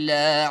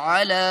إلا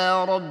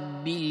على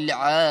رب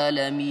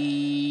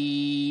العالمين.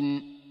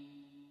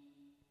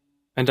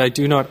 And I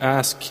do not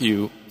ask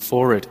you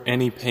for it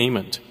any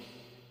payment.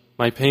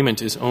 My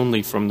payment is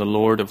only from the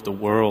Lord of the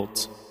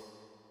worlds.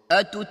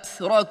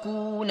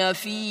 أتتركون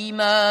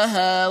فيما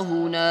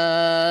هاهنا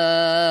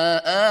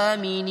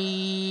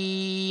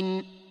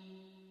آمنين.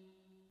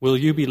 Will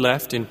you be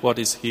left in what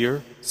is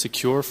here,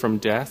 secure from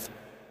death?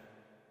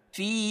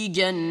 في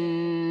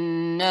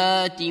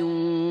جنات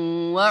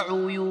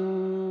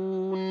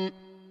وعيون.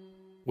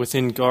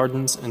 Within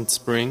gardens and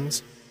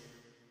springs?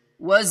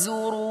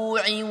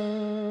 وزروع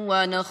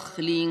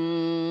ونخل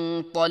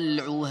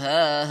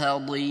طلعها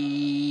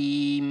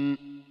هضيم.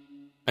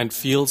 And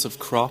fields of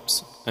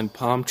crops and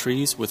palm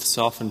trees with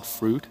softened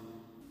fruit?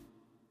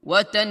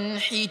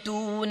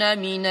 وتنحتون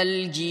من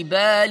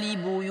الجبال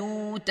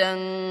بيوتا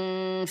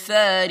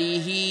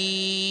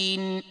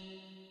فارهين.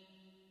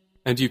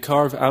 And you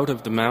carve out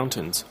of the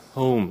mountains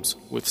homes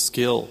with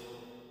skill.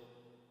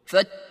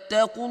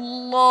 فاتقوا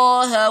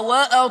الله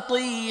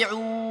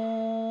وأطيعون.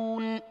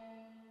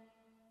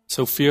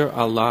 So fear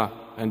Allah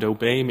and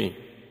obey me.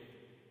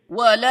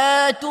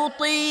 ولا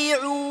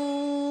تطيعوا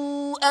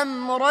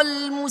أمر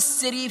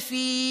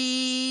المسرفين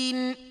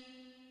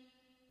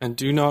And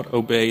do not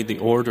obey the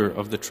order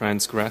of the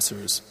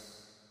transgressors,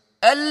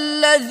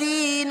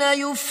 الذين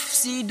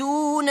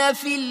يفسدون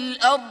في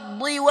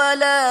الأرض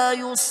ولا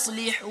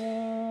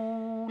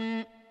يصلحون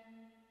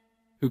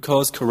who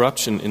cause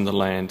corruption in the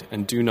land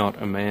and do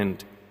not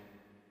amend.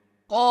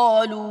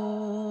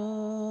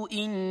 قالوا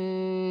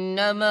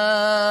إنما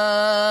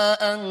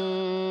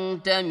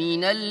أنت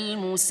من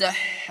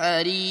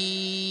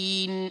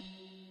المسحرين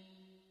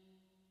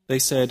They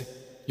said,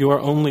 "You are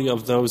only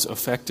of those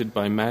affected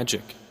by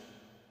magic.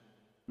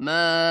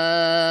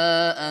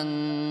 ما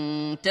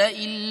أنت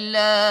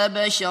إلا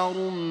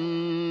بشر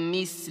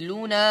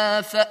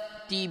مثلنا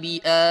فأت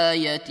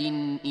بآية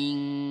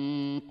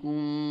إن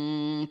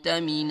كنت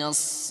من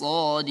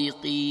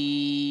الصادقين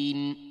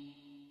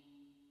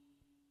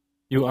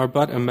You are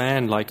but a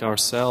man like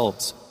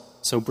ourselves,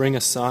 so bring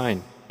a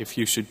sign if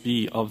you should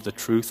be of the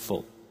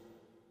truthful."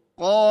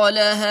 قال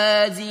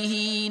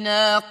هذه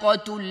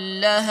ناقة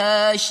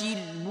لها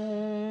شرب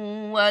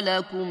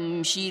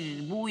ولكم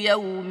شرب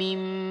يوم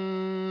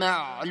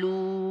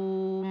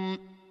معلوم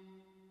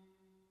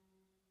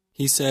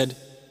He said,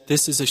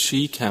 "This is a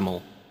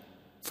she-camel.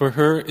 For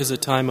her is a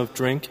time of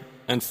drink,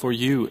 and for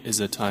you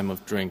is a time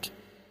of drink,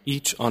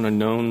 each on a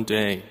known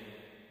day.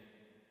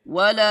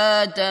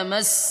 ولا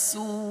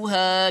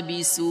تمسوها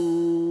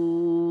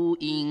بسوء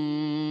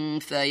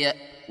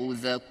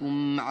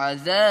فيأخذكم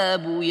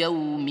عذاب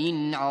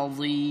يوم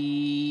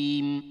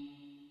عظيم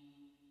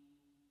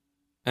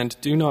And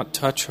do not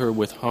touch her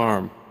with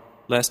harm,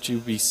 lest you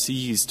be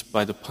seized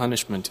by the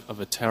punishment of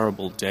a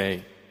terrible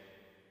day."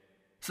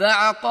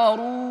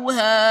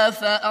 فعقروها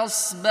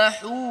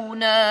فأصبحوا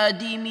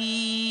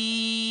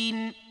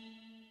نادمين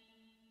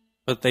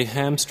But they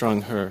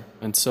hamstrung her,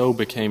 and so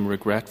became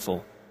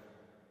regretful.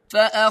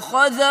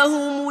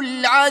 فأخذهم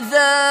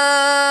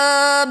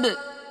العذاب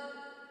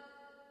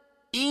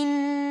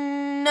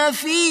إن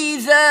في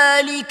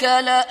ذلك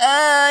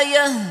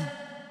لآية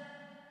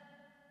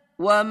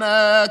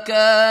وما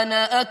كان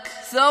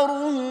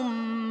أكثرهم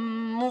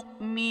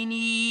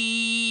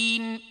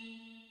مؤمنين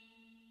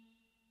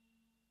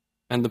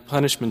And the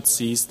punishment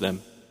seized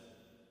them.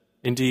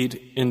 Indeed,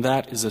 in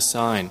that is a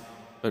sign,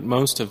 but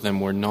most of them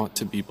were not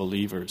to be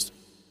believers.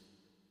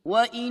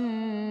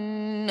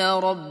 وإن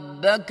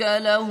ربك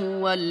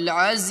لهو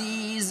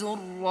العزيز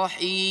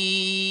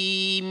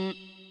الرحيم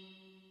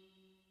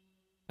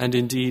And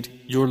indeed,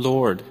 your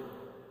Lord,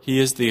 He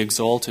is the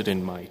exalted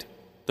in might,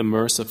 the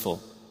merciful.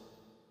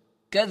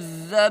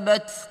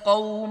 كذبت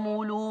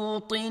قوم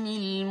لوط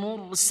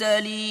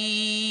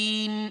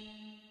المرسلين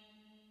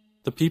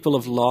The people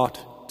of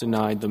Lot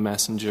denied the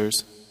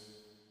messengers,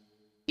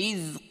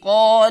 إذ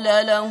قال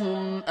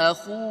لهم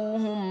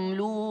أخوهم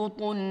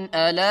لوط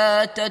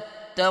ألا تتقون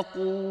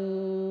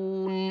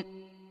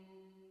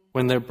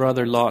when their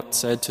brother Lot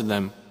said to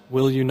them,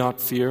 "Will you not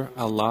fear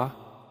Allah?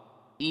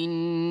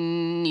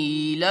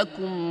 إني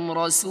لكم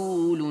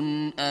رسول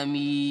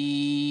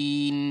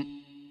أمين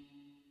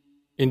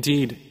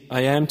Indeed,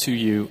 I am to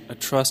you a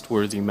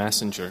trustworthy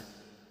messenger.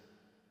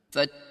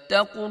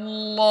 فاتقوا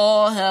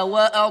الله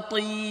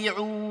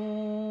وأطيعون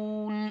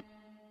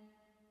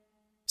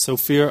So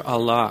fear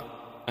Allah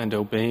and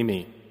obey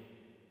me.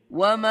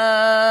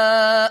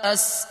 وما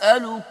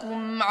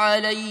أسألكم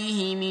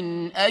عليه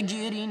من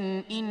أجر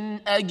إن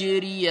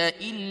أجري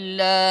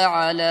إلا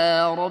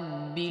على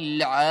رب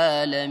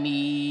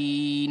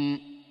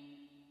العالمين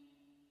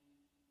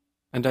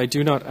And I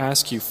do not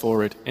ask you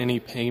for it any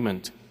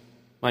payment.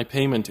 My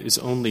payment is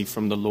only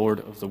from the Lord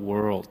of the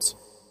worlds.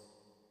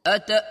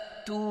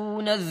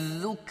 أتأتون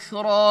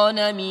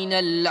الذكران من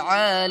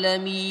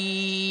العالمين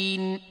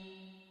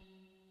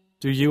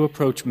Do you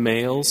approach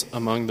males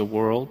among the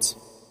worlds?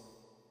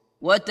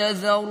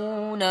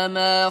 وتذرون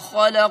ما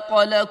خلق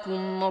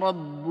لكم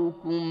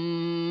ربكم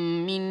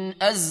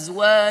من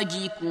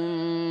أزواجكم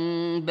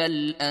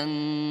بل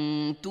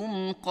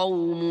أنتم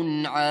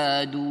قوم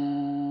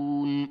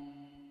عادون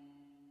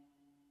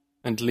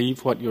And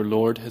leave what your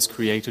Lord has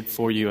created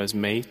for you as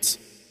mates?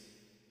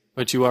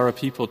 But you are a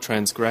people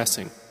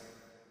transgressing.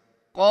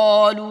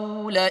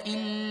 قالوا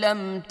لئن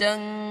لم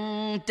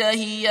تنته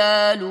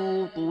يا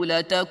لوط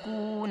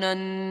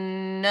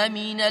لتكونن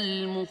من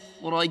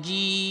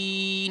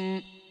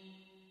المخرجين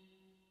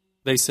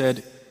They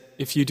said,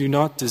 "If you do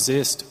not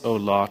desist, O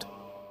Lot,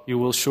 you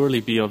will surely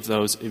be of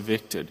those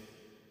evicted."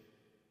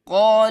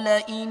 قال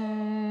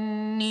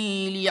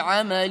إني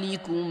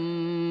لعملكم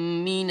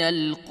من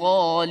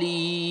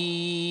القالين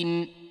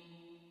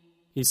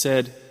He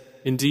said,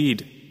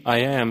 "Indeed, I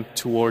am,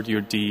 toward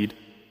your deed,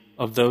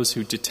 of those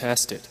who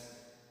detest it.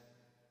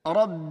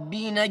 رب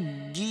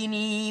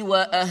نجني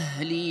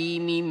وأهلي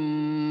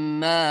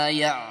مما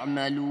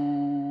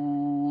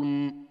يعملون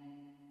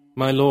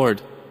My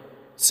Lord,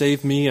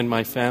 save me and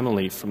my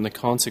family from the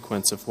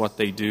consequence of what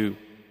they do."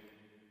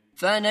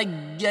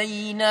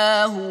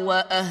 فنجيناه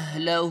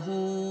وأهله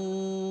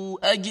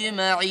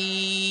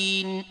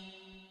أجمعين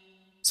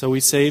So we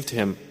saved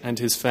him and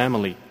his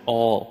family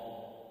all,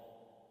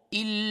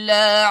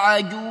 إلا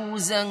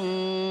عجوزا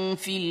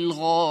في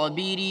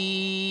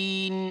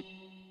الغابرين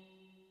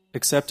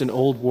except an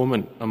old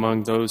woman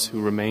among those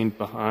who remained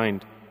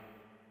behind.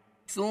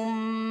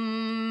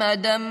 ثم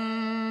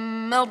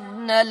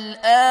دمرنا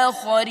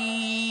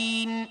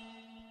الآخرين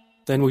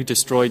Then we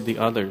destroyed the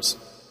others,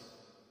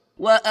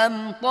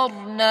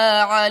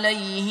 وأمطرنا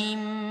عليهم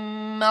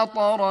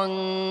مطرا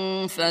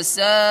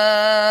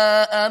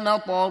فساء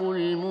مطر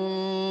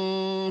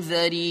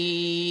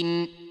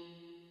المنذرين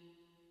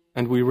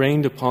and we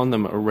rained upon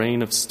them a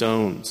rain of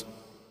stones,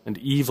 and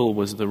evil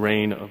was the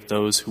rain of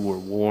those who were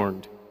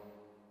warned.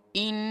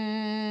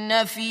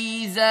 إن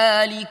في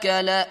ذلك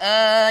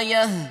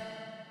لآية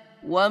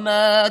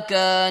وما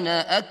كان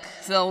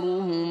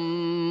أكثرهم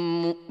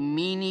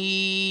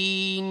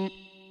مؤمنين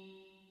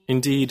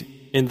Indeed,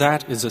 in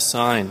that is a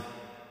sign,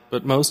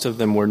 but most of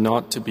them were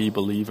not to be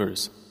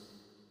believers.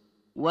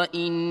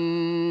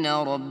 وإن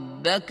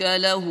ربك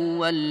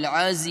لهو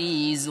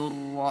العزيز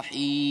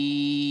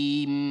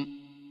الرحيم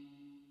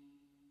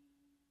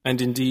And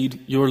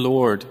indeed, your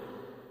Lord,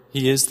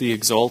 He is the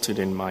exalted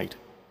in might,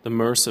 the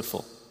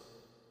merciful.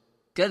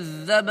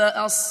 كذب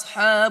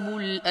أصحاب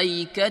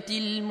الأيكة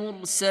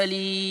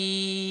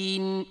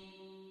المرسلين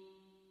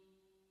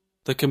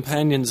The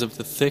companions of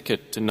the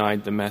thicket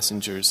denied the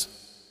messengers.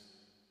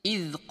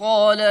 إذ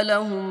قال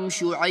لهم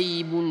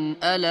شعيب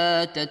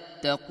ألا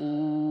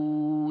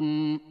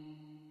تتقون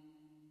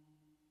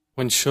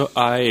When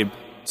Shu'aib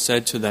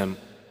said to them,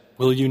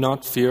 "Will you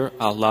not fear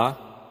Allah?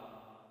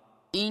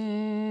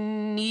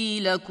 إني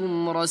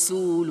لكم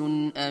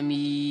رسول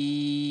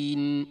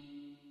أمين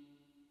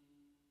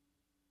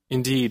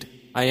Indeed,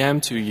 I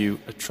am to you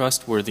a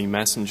trustworthy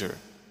messenger.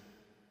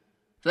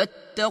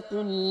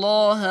 فاتقوا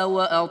الله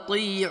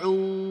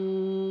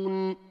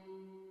وأطيعون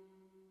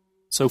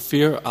So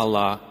fear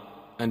Allah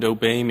and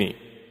obey me.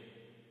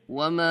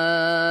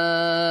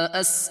 وما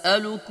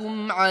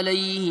أسألكم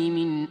عليه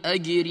من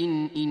أجر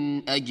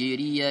إن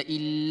أجري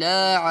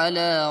إلا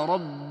على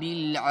رب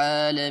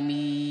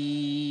العالمين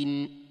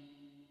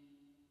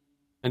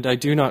And I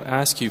do not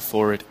ask you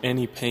for it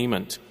any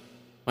payment.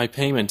 My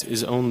payment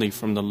is only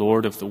from the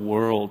Lord of the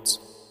worlds.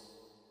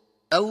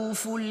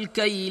 أوفوا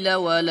الكيل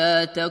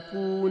ولا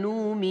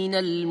تكونوا من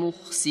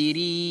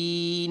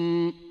المخسرين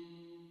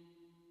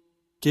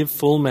Give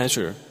full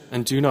measure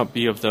and do not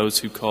be of those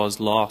who cause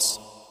loss.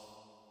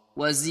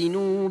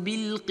 وزنوا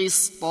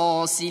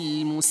بالقسطاس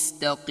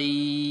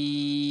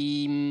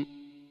المستقيم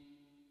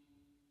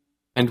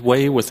And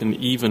weigh with an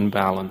even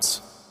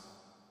balance.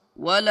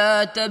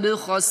 ولا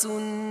تبخسوا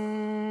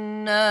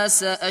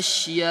الناس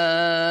أشياءهم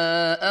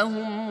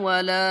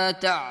ولا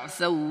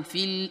تعثوا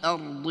في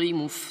الأرض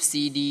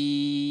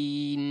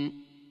مفسدين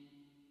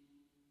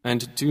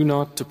And do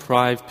not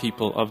deprive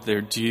people of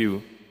their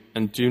due,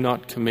 and do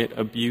not commit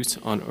abuse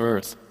on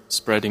earth,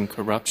 spreading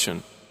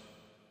corruption.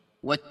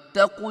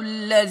 واتقوا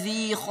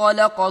الذي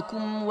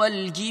خلقكم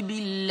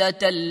والجبلة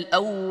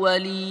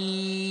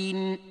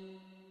الأولين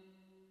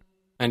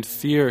And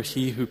fear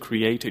He who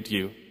created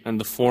you and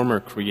the former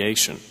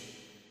creation.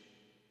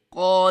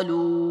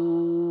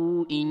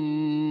 قالوا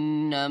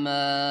إنما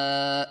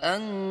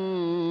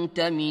أنت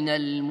من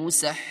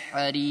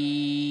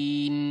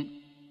المسحرين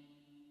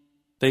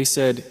They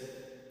said,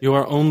 "You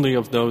are only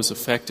of those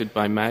affected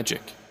by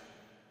magic.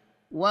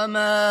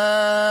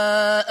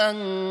 وما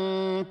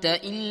أنت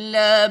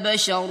إلا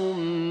بشر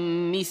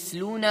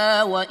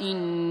مثلنا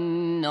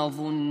وإن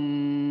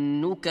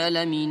نظنك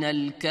لمن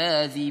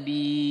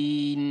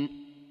الكاذبين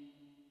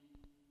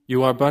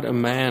You are but a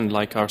man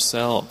like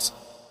ourselves,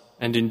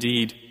 and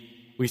indeed,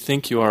 we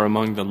think you are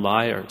among the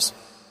liars.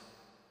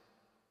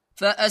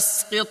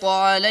 فأسقط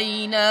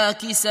علينا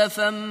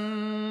كسفا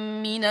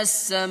من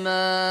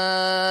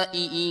السماء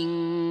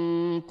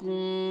إن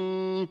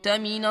كنت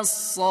من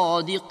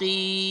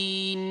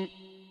الصادقين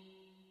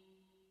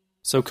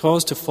So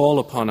cause to fall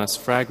upon us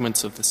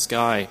fragments of the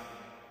sky,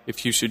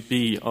 if you should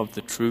be of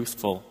the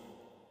truthful."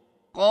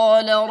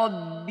 قال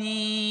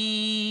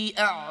ربي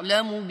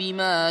أعلم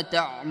بما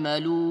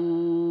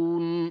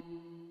تعملون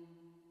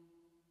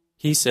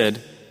He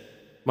said,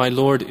 "My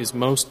Lord is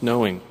most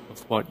knowing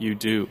of what you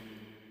do."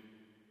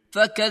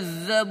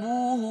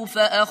 فكذبوه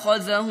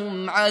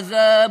فأخذهم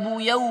عذاب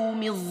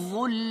يوم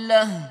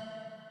الظلة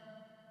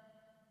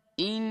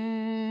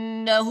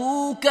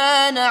إنه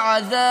كان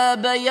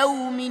عذاب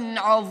يوم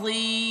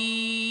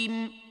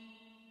عظيم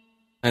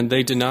And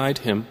they denied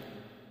him,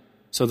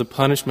 so the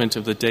punishment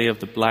of the day of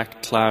the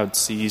black cloud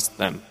seized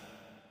them.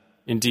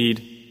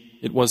 Indeed,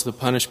 it was the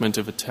punishment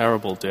of a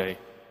terrible day.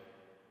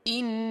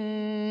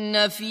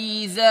 إن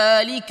في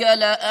ذلك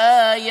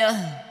لآية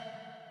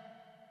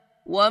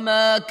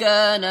وما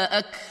كان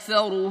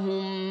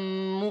أكثرهم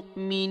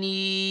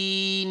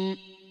مؤمنين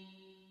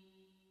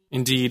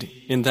Indeed,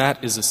 in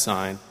that is a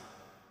sign,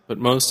 but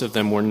most of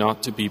them were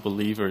not to be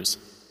believers.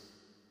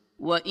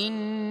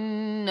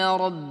 وإن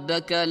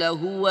ربك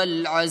لهو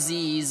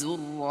العزيز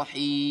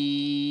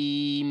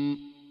الرحيم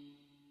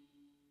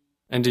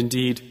And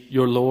indeed,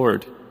 your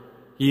Lord,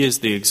 He is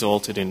the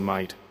exalted in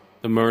might,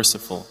 the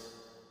merciful.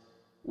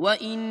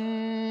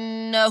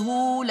 وإنه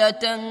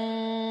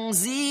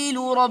لتنزيل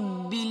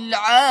رب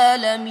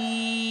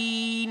العالمين.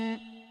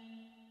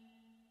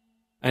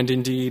 And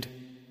indeed,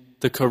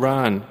 the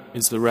Quran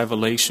is the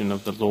revelation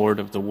of the Lord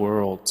of the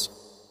worlds.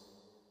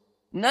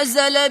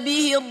 نزل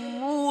به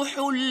الروح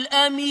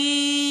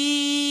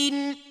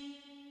الأمين.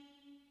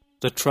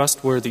 The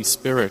trustworthy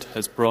Spirit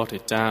has brought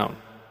it down.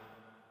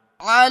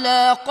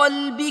 على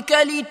قلبك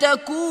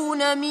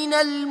لتكون من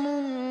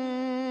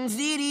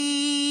المنذرين.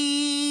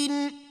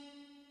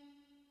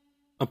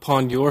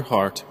 Upon your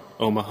heart,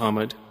 O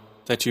Muhammad,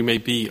 that you may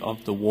be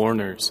of the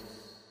warners.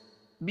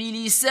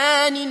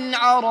 بلسان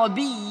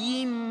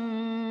عربي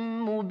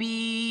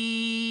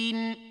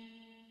مبين.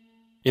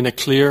 In a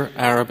clear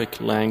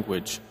Arabic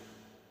language.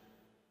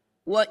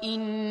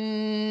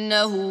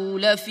 وإنه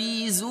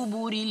لفي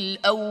زبر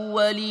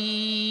الأولين.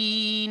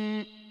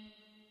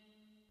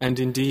 And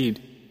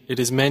indeed, it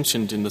is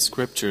mentioned in the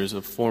scriptures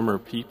of former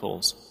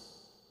peoples.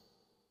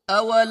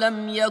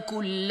 أولم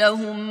يكن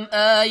لهم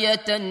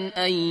آية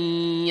أن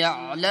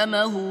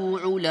يعلمه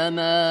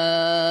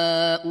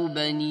علماء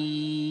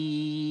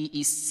بني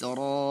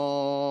إسرائيل.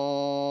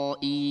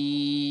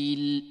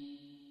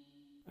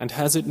 And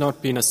has it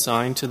not been a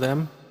sign to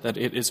them that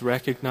it is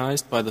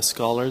recognized by the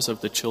scholars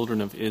of the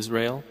children of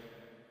Israel?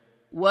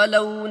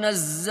 ولو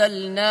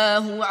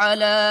نزلناه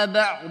على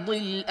بعض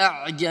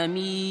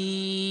الأعجمين.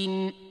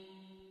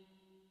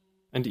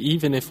 And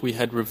even if we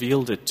had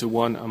revealed it to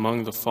one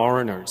among the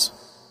foreigners,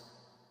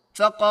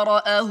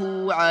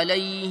 فقرأه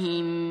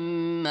عليهم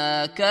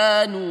ما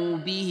كانوا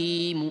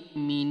به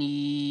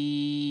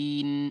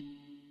مؤمنين.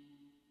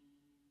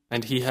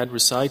 and he had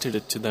recited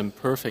it to them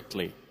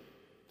perfectly,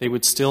 they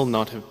would still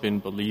not have been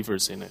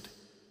believers in it.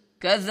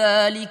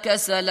 كذلك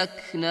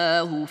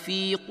سلكناه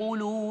في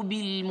قلوب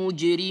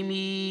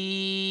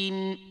المجرمين.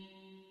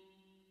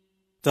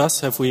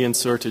 Thus have we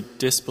inserted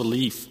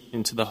disbelief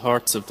into the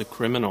hearts of the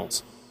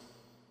criminals.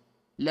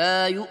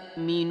 لا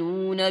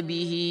يؤمنون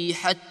به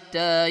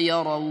حتى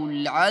يروا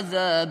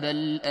العذاب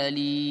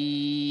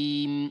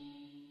الأليم.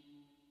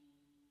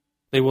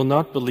 They will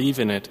not believe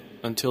in it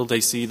until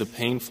they see the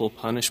painful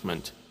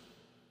punishment.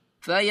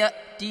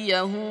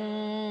 فيأتيهم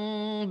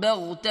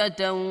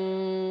بغتة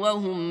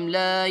وهم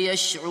لا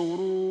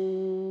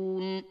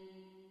يشعرون.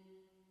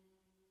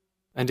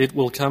 And it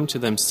will come to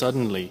them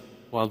suddenly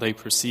while they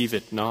perceive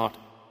it not.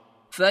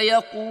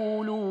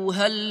 فيقولوا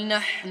هل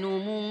نحن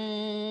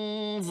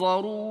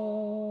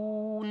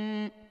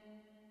منظرون.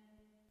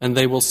 And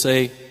they will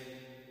say,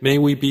 may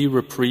we be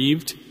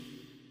reprieved?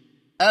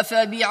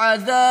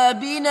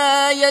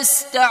 أفبعذابنا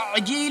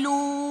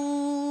يستعجلون.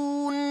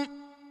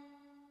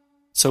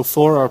 So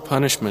for our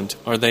punishment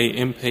are they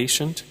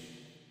impatient?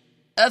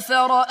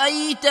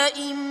 أفرأيت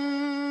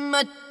إن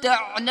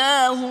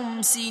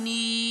متعناهم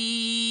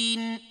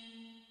سنين.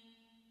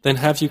 Then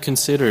have you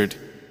considered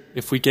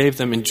if we gave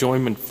them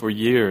enjoyment for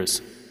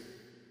years,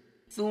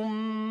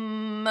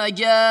 ثم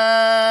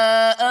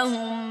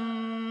جاءهم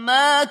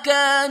ما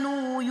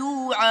كانوا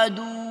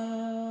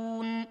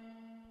يوعدون.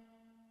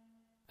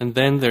 and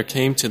then there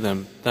came to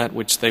them that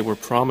which they were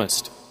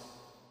promised,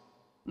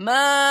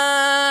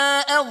 ما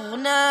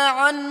أغنى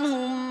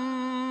عنهم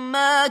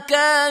ما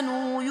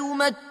كانوا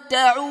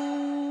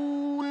يمتعون.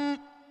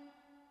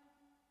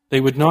 they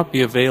would not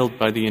be availed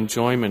by the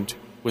enjoyment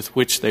with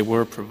which they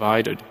were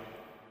provided.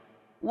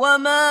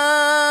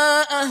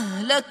 وما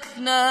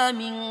أهلكنا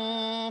من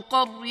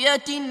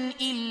قرية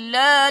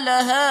إلا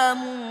لها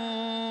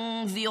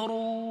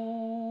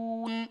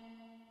منذرون.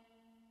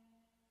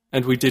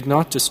 And we did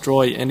not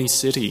destroy any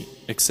city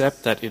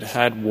except that it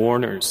had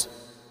warners,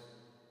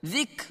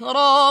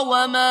 ذكرى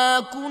وما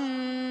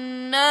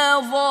كنا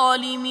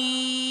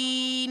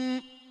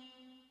ظالمين.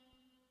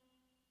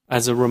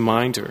 as a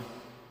reminder,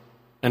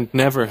 and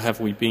never have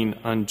we been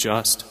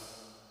unjust.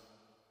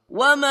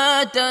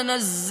 وما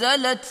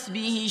تنزلت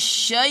به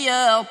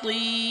الشياطين.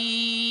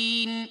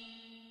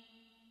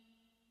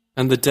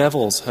 And the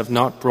devils have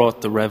not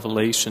brought the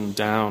revelation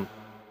down,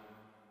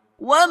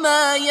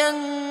 وما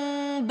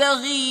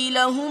ينبغي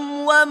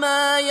لهم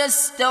وما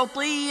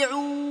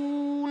يستطيعون.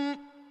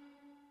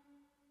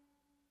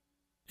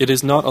 it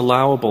is not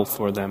allowable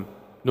for them,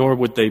 nor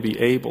would they be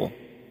able.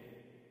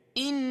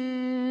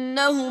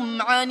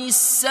 إنهم عن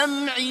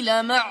السمع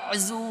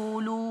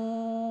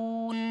لمعزولون.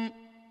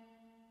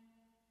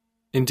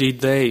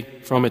 Indeed they,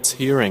 from its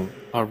hearing,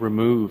 are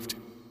removed.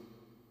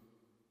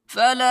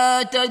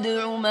 فلا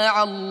تدع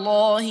مع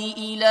الله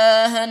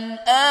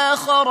إلها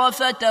آخر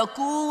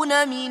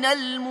فتكون من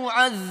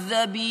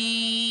المعذبين.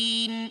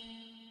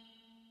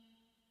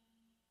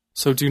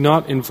 So do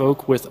not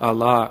invoke with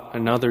Allah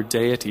another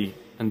deity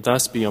and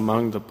thus be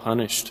among the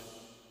punished.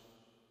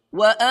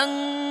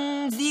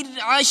 وأنذر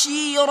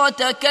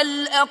عشيرتك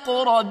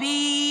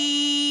الأقربين.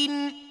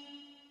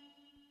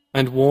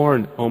 And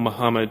warn, O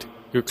Muhammad,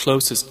 your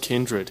closest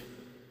kindred,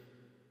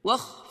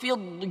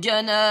 واخفض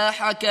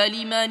جناحك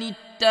لمن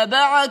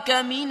اتبعك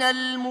من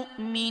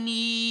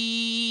المؤمنين.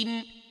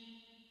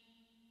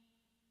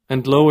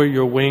 And lower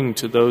your wing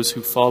to those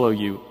who follow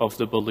you of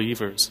the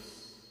believers.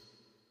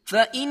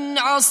 فإن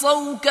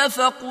عصوك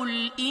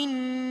فقل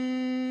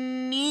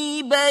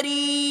إني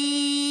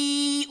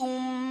بريء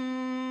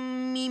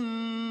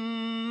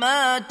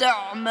مما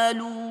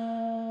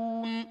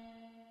تعملون.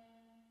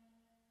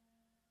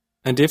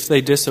 And if they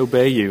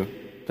disobey you,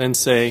 then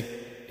say,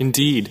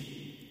 Indeed,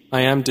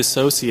 I am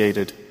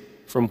dissociated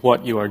from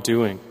what you are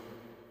doing.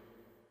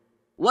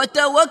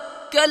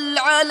 وتوكل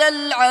على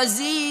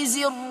العزيز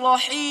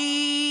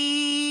الرحيم.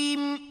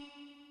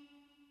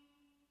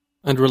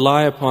 And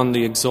rely upon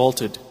the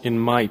exalted in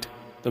might,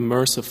 the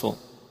merciful.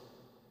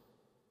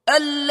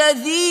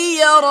 الذي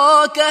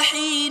يراك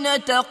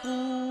حين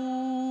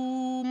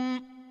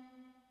تقوم.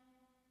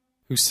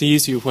 Who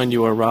sees you when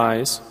you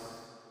arise.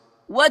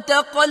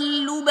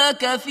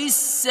 وتقلبك في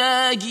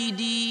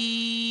الساجدين.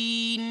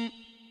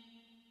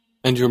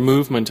 And your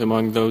movement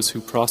among those who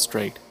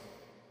prostrate.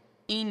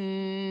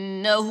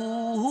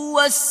 إنه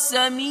هو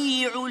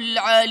السميع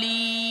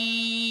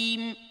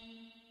العليم.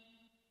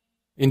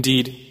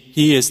 Indeed,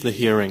 He is the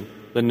hearing,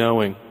 the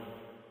knowing.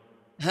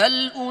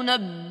 هل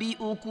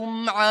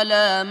أنبئكم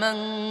على من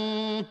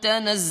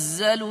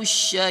تنزل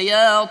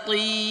الشياطين؟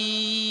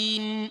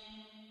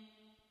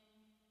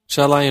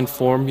 Shall I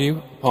inform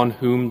you upon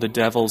whom the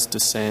devils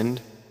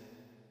descend?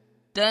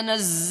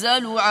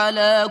 تنزل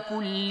على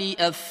كل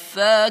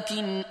أفاك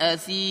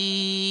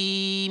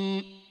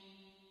أثيم.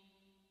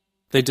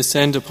 They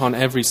descend upon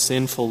every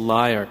sinful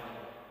liar.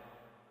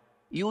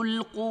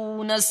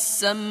 يلقون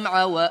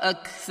السمع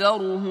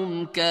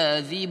وأكثرهم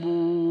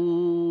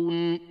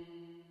كاذبون.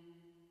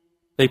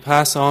 They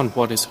pass on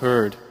what is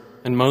heard,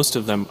 and most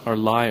of them are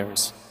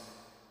liars.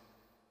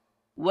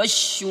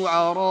 والشعراء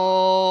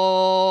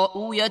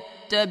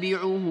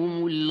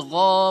يتبعهم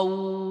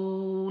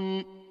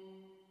الغاوون.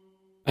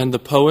 And the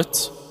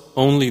poets,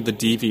 only the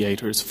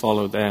deviators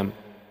follow them.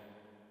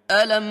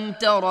 ألم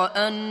تر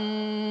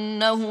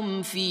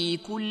أنهم في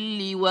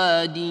كل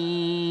واد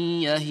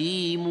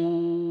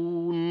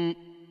يهيمون.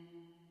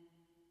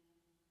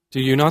 Do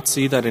you not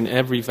see that in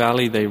every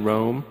valley they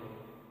roam?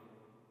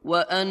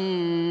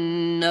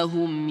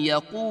 وأنهم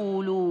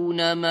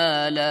يقولون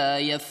ما لا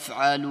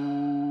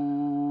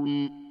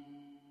يفعلون.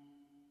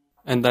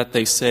 And that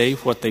they say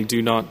what they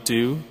do not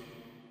do?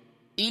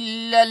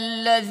 إلا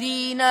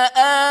الذين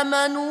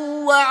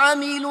آمنوا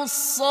وعملوا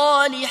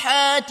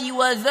الصالحات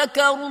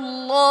وذكروا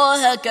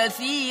الله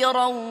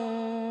كثيرا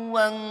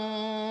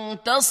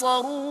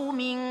وانتصروا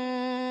من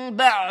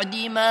بعد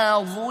ما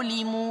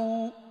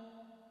ظلموا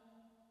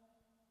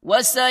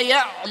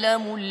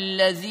وسيعلم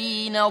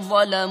الذين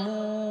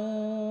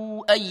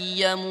ظلموا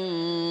أي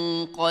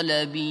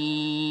منقلب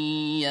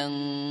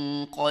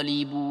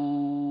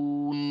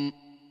ينقلبون.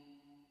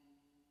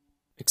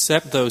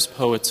 Except those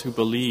poets who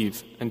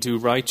believe and do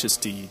righteous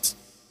deeds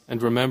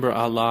and remember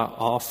Allah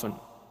often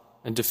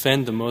and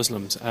defend the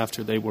Muslims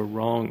after they were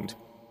wronged.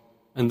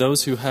 And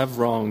those who have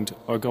wronged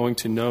are going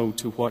to know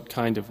to what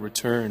kind of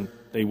return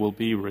they will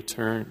be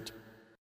returned.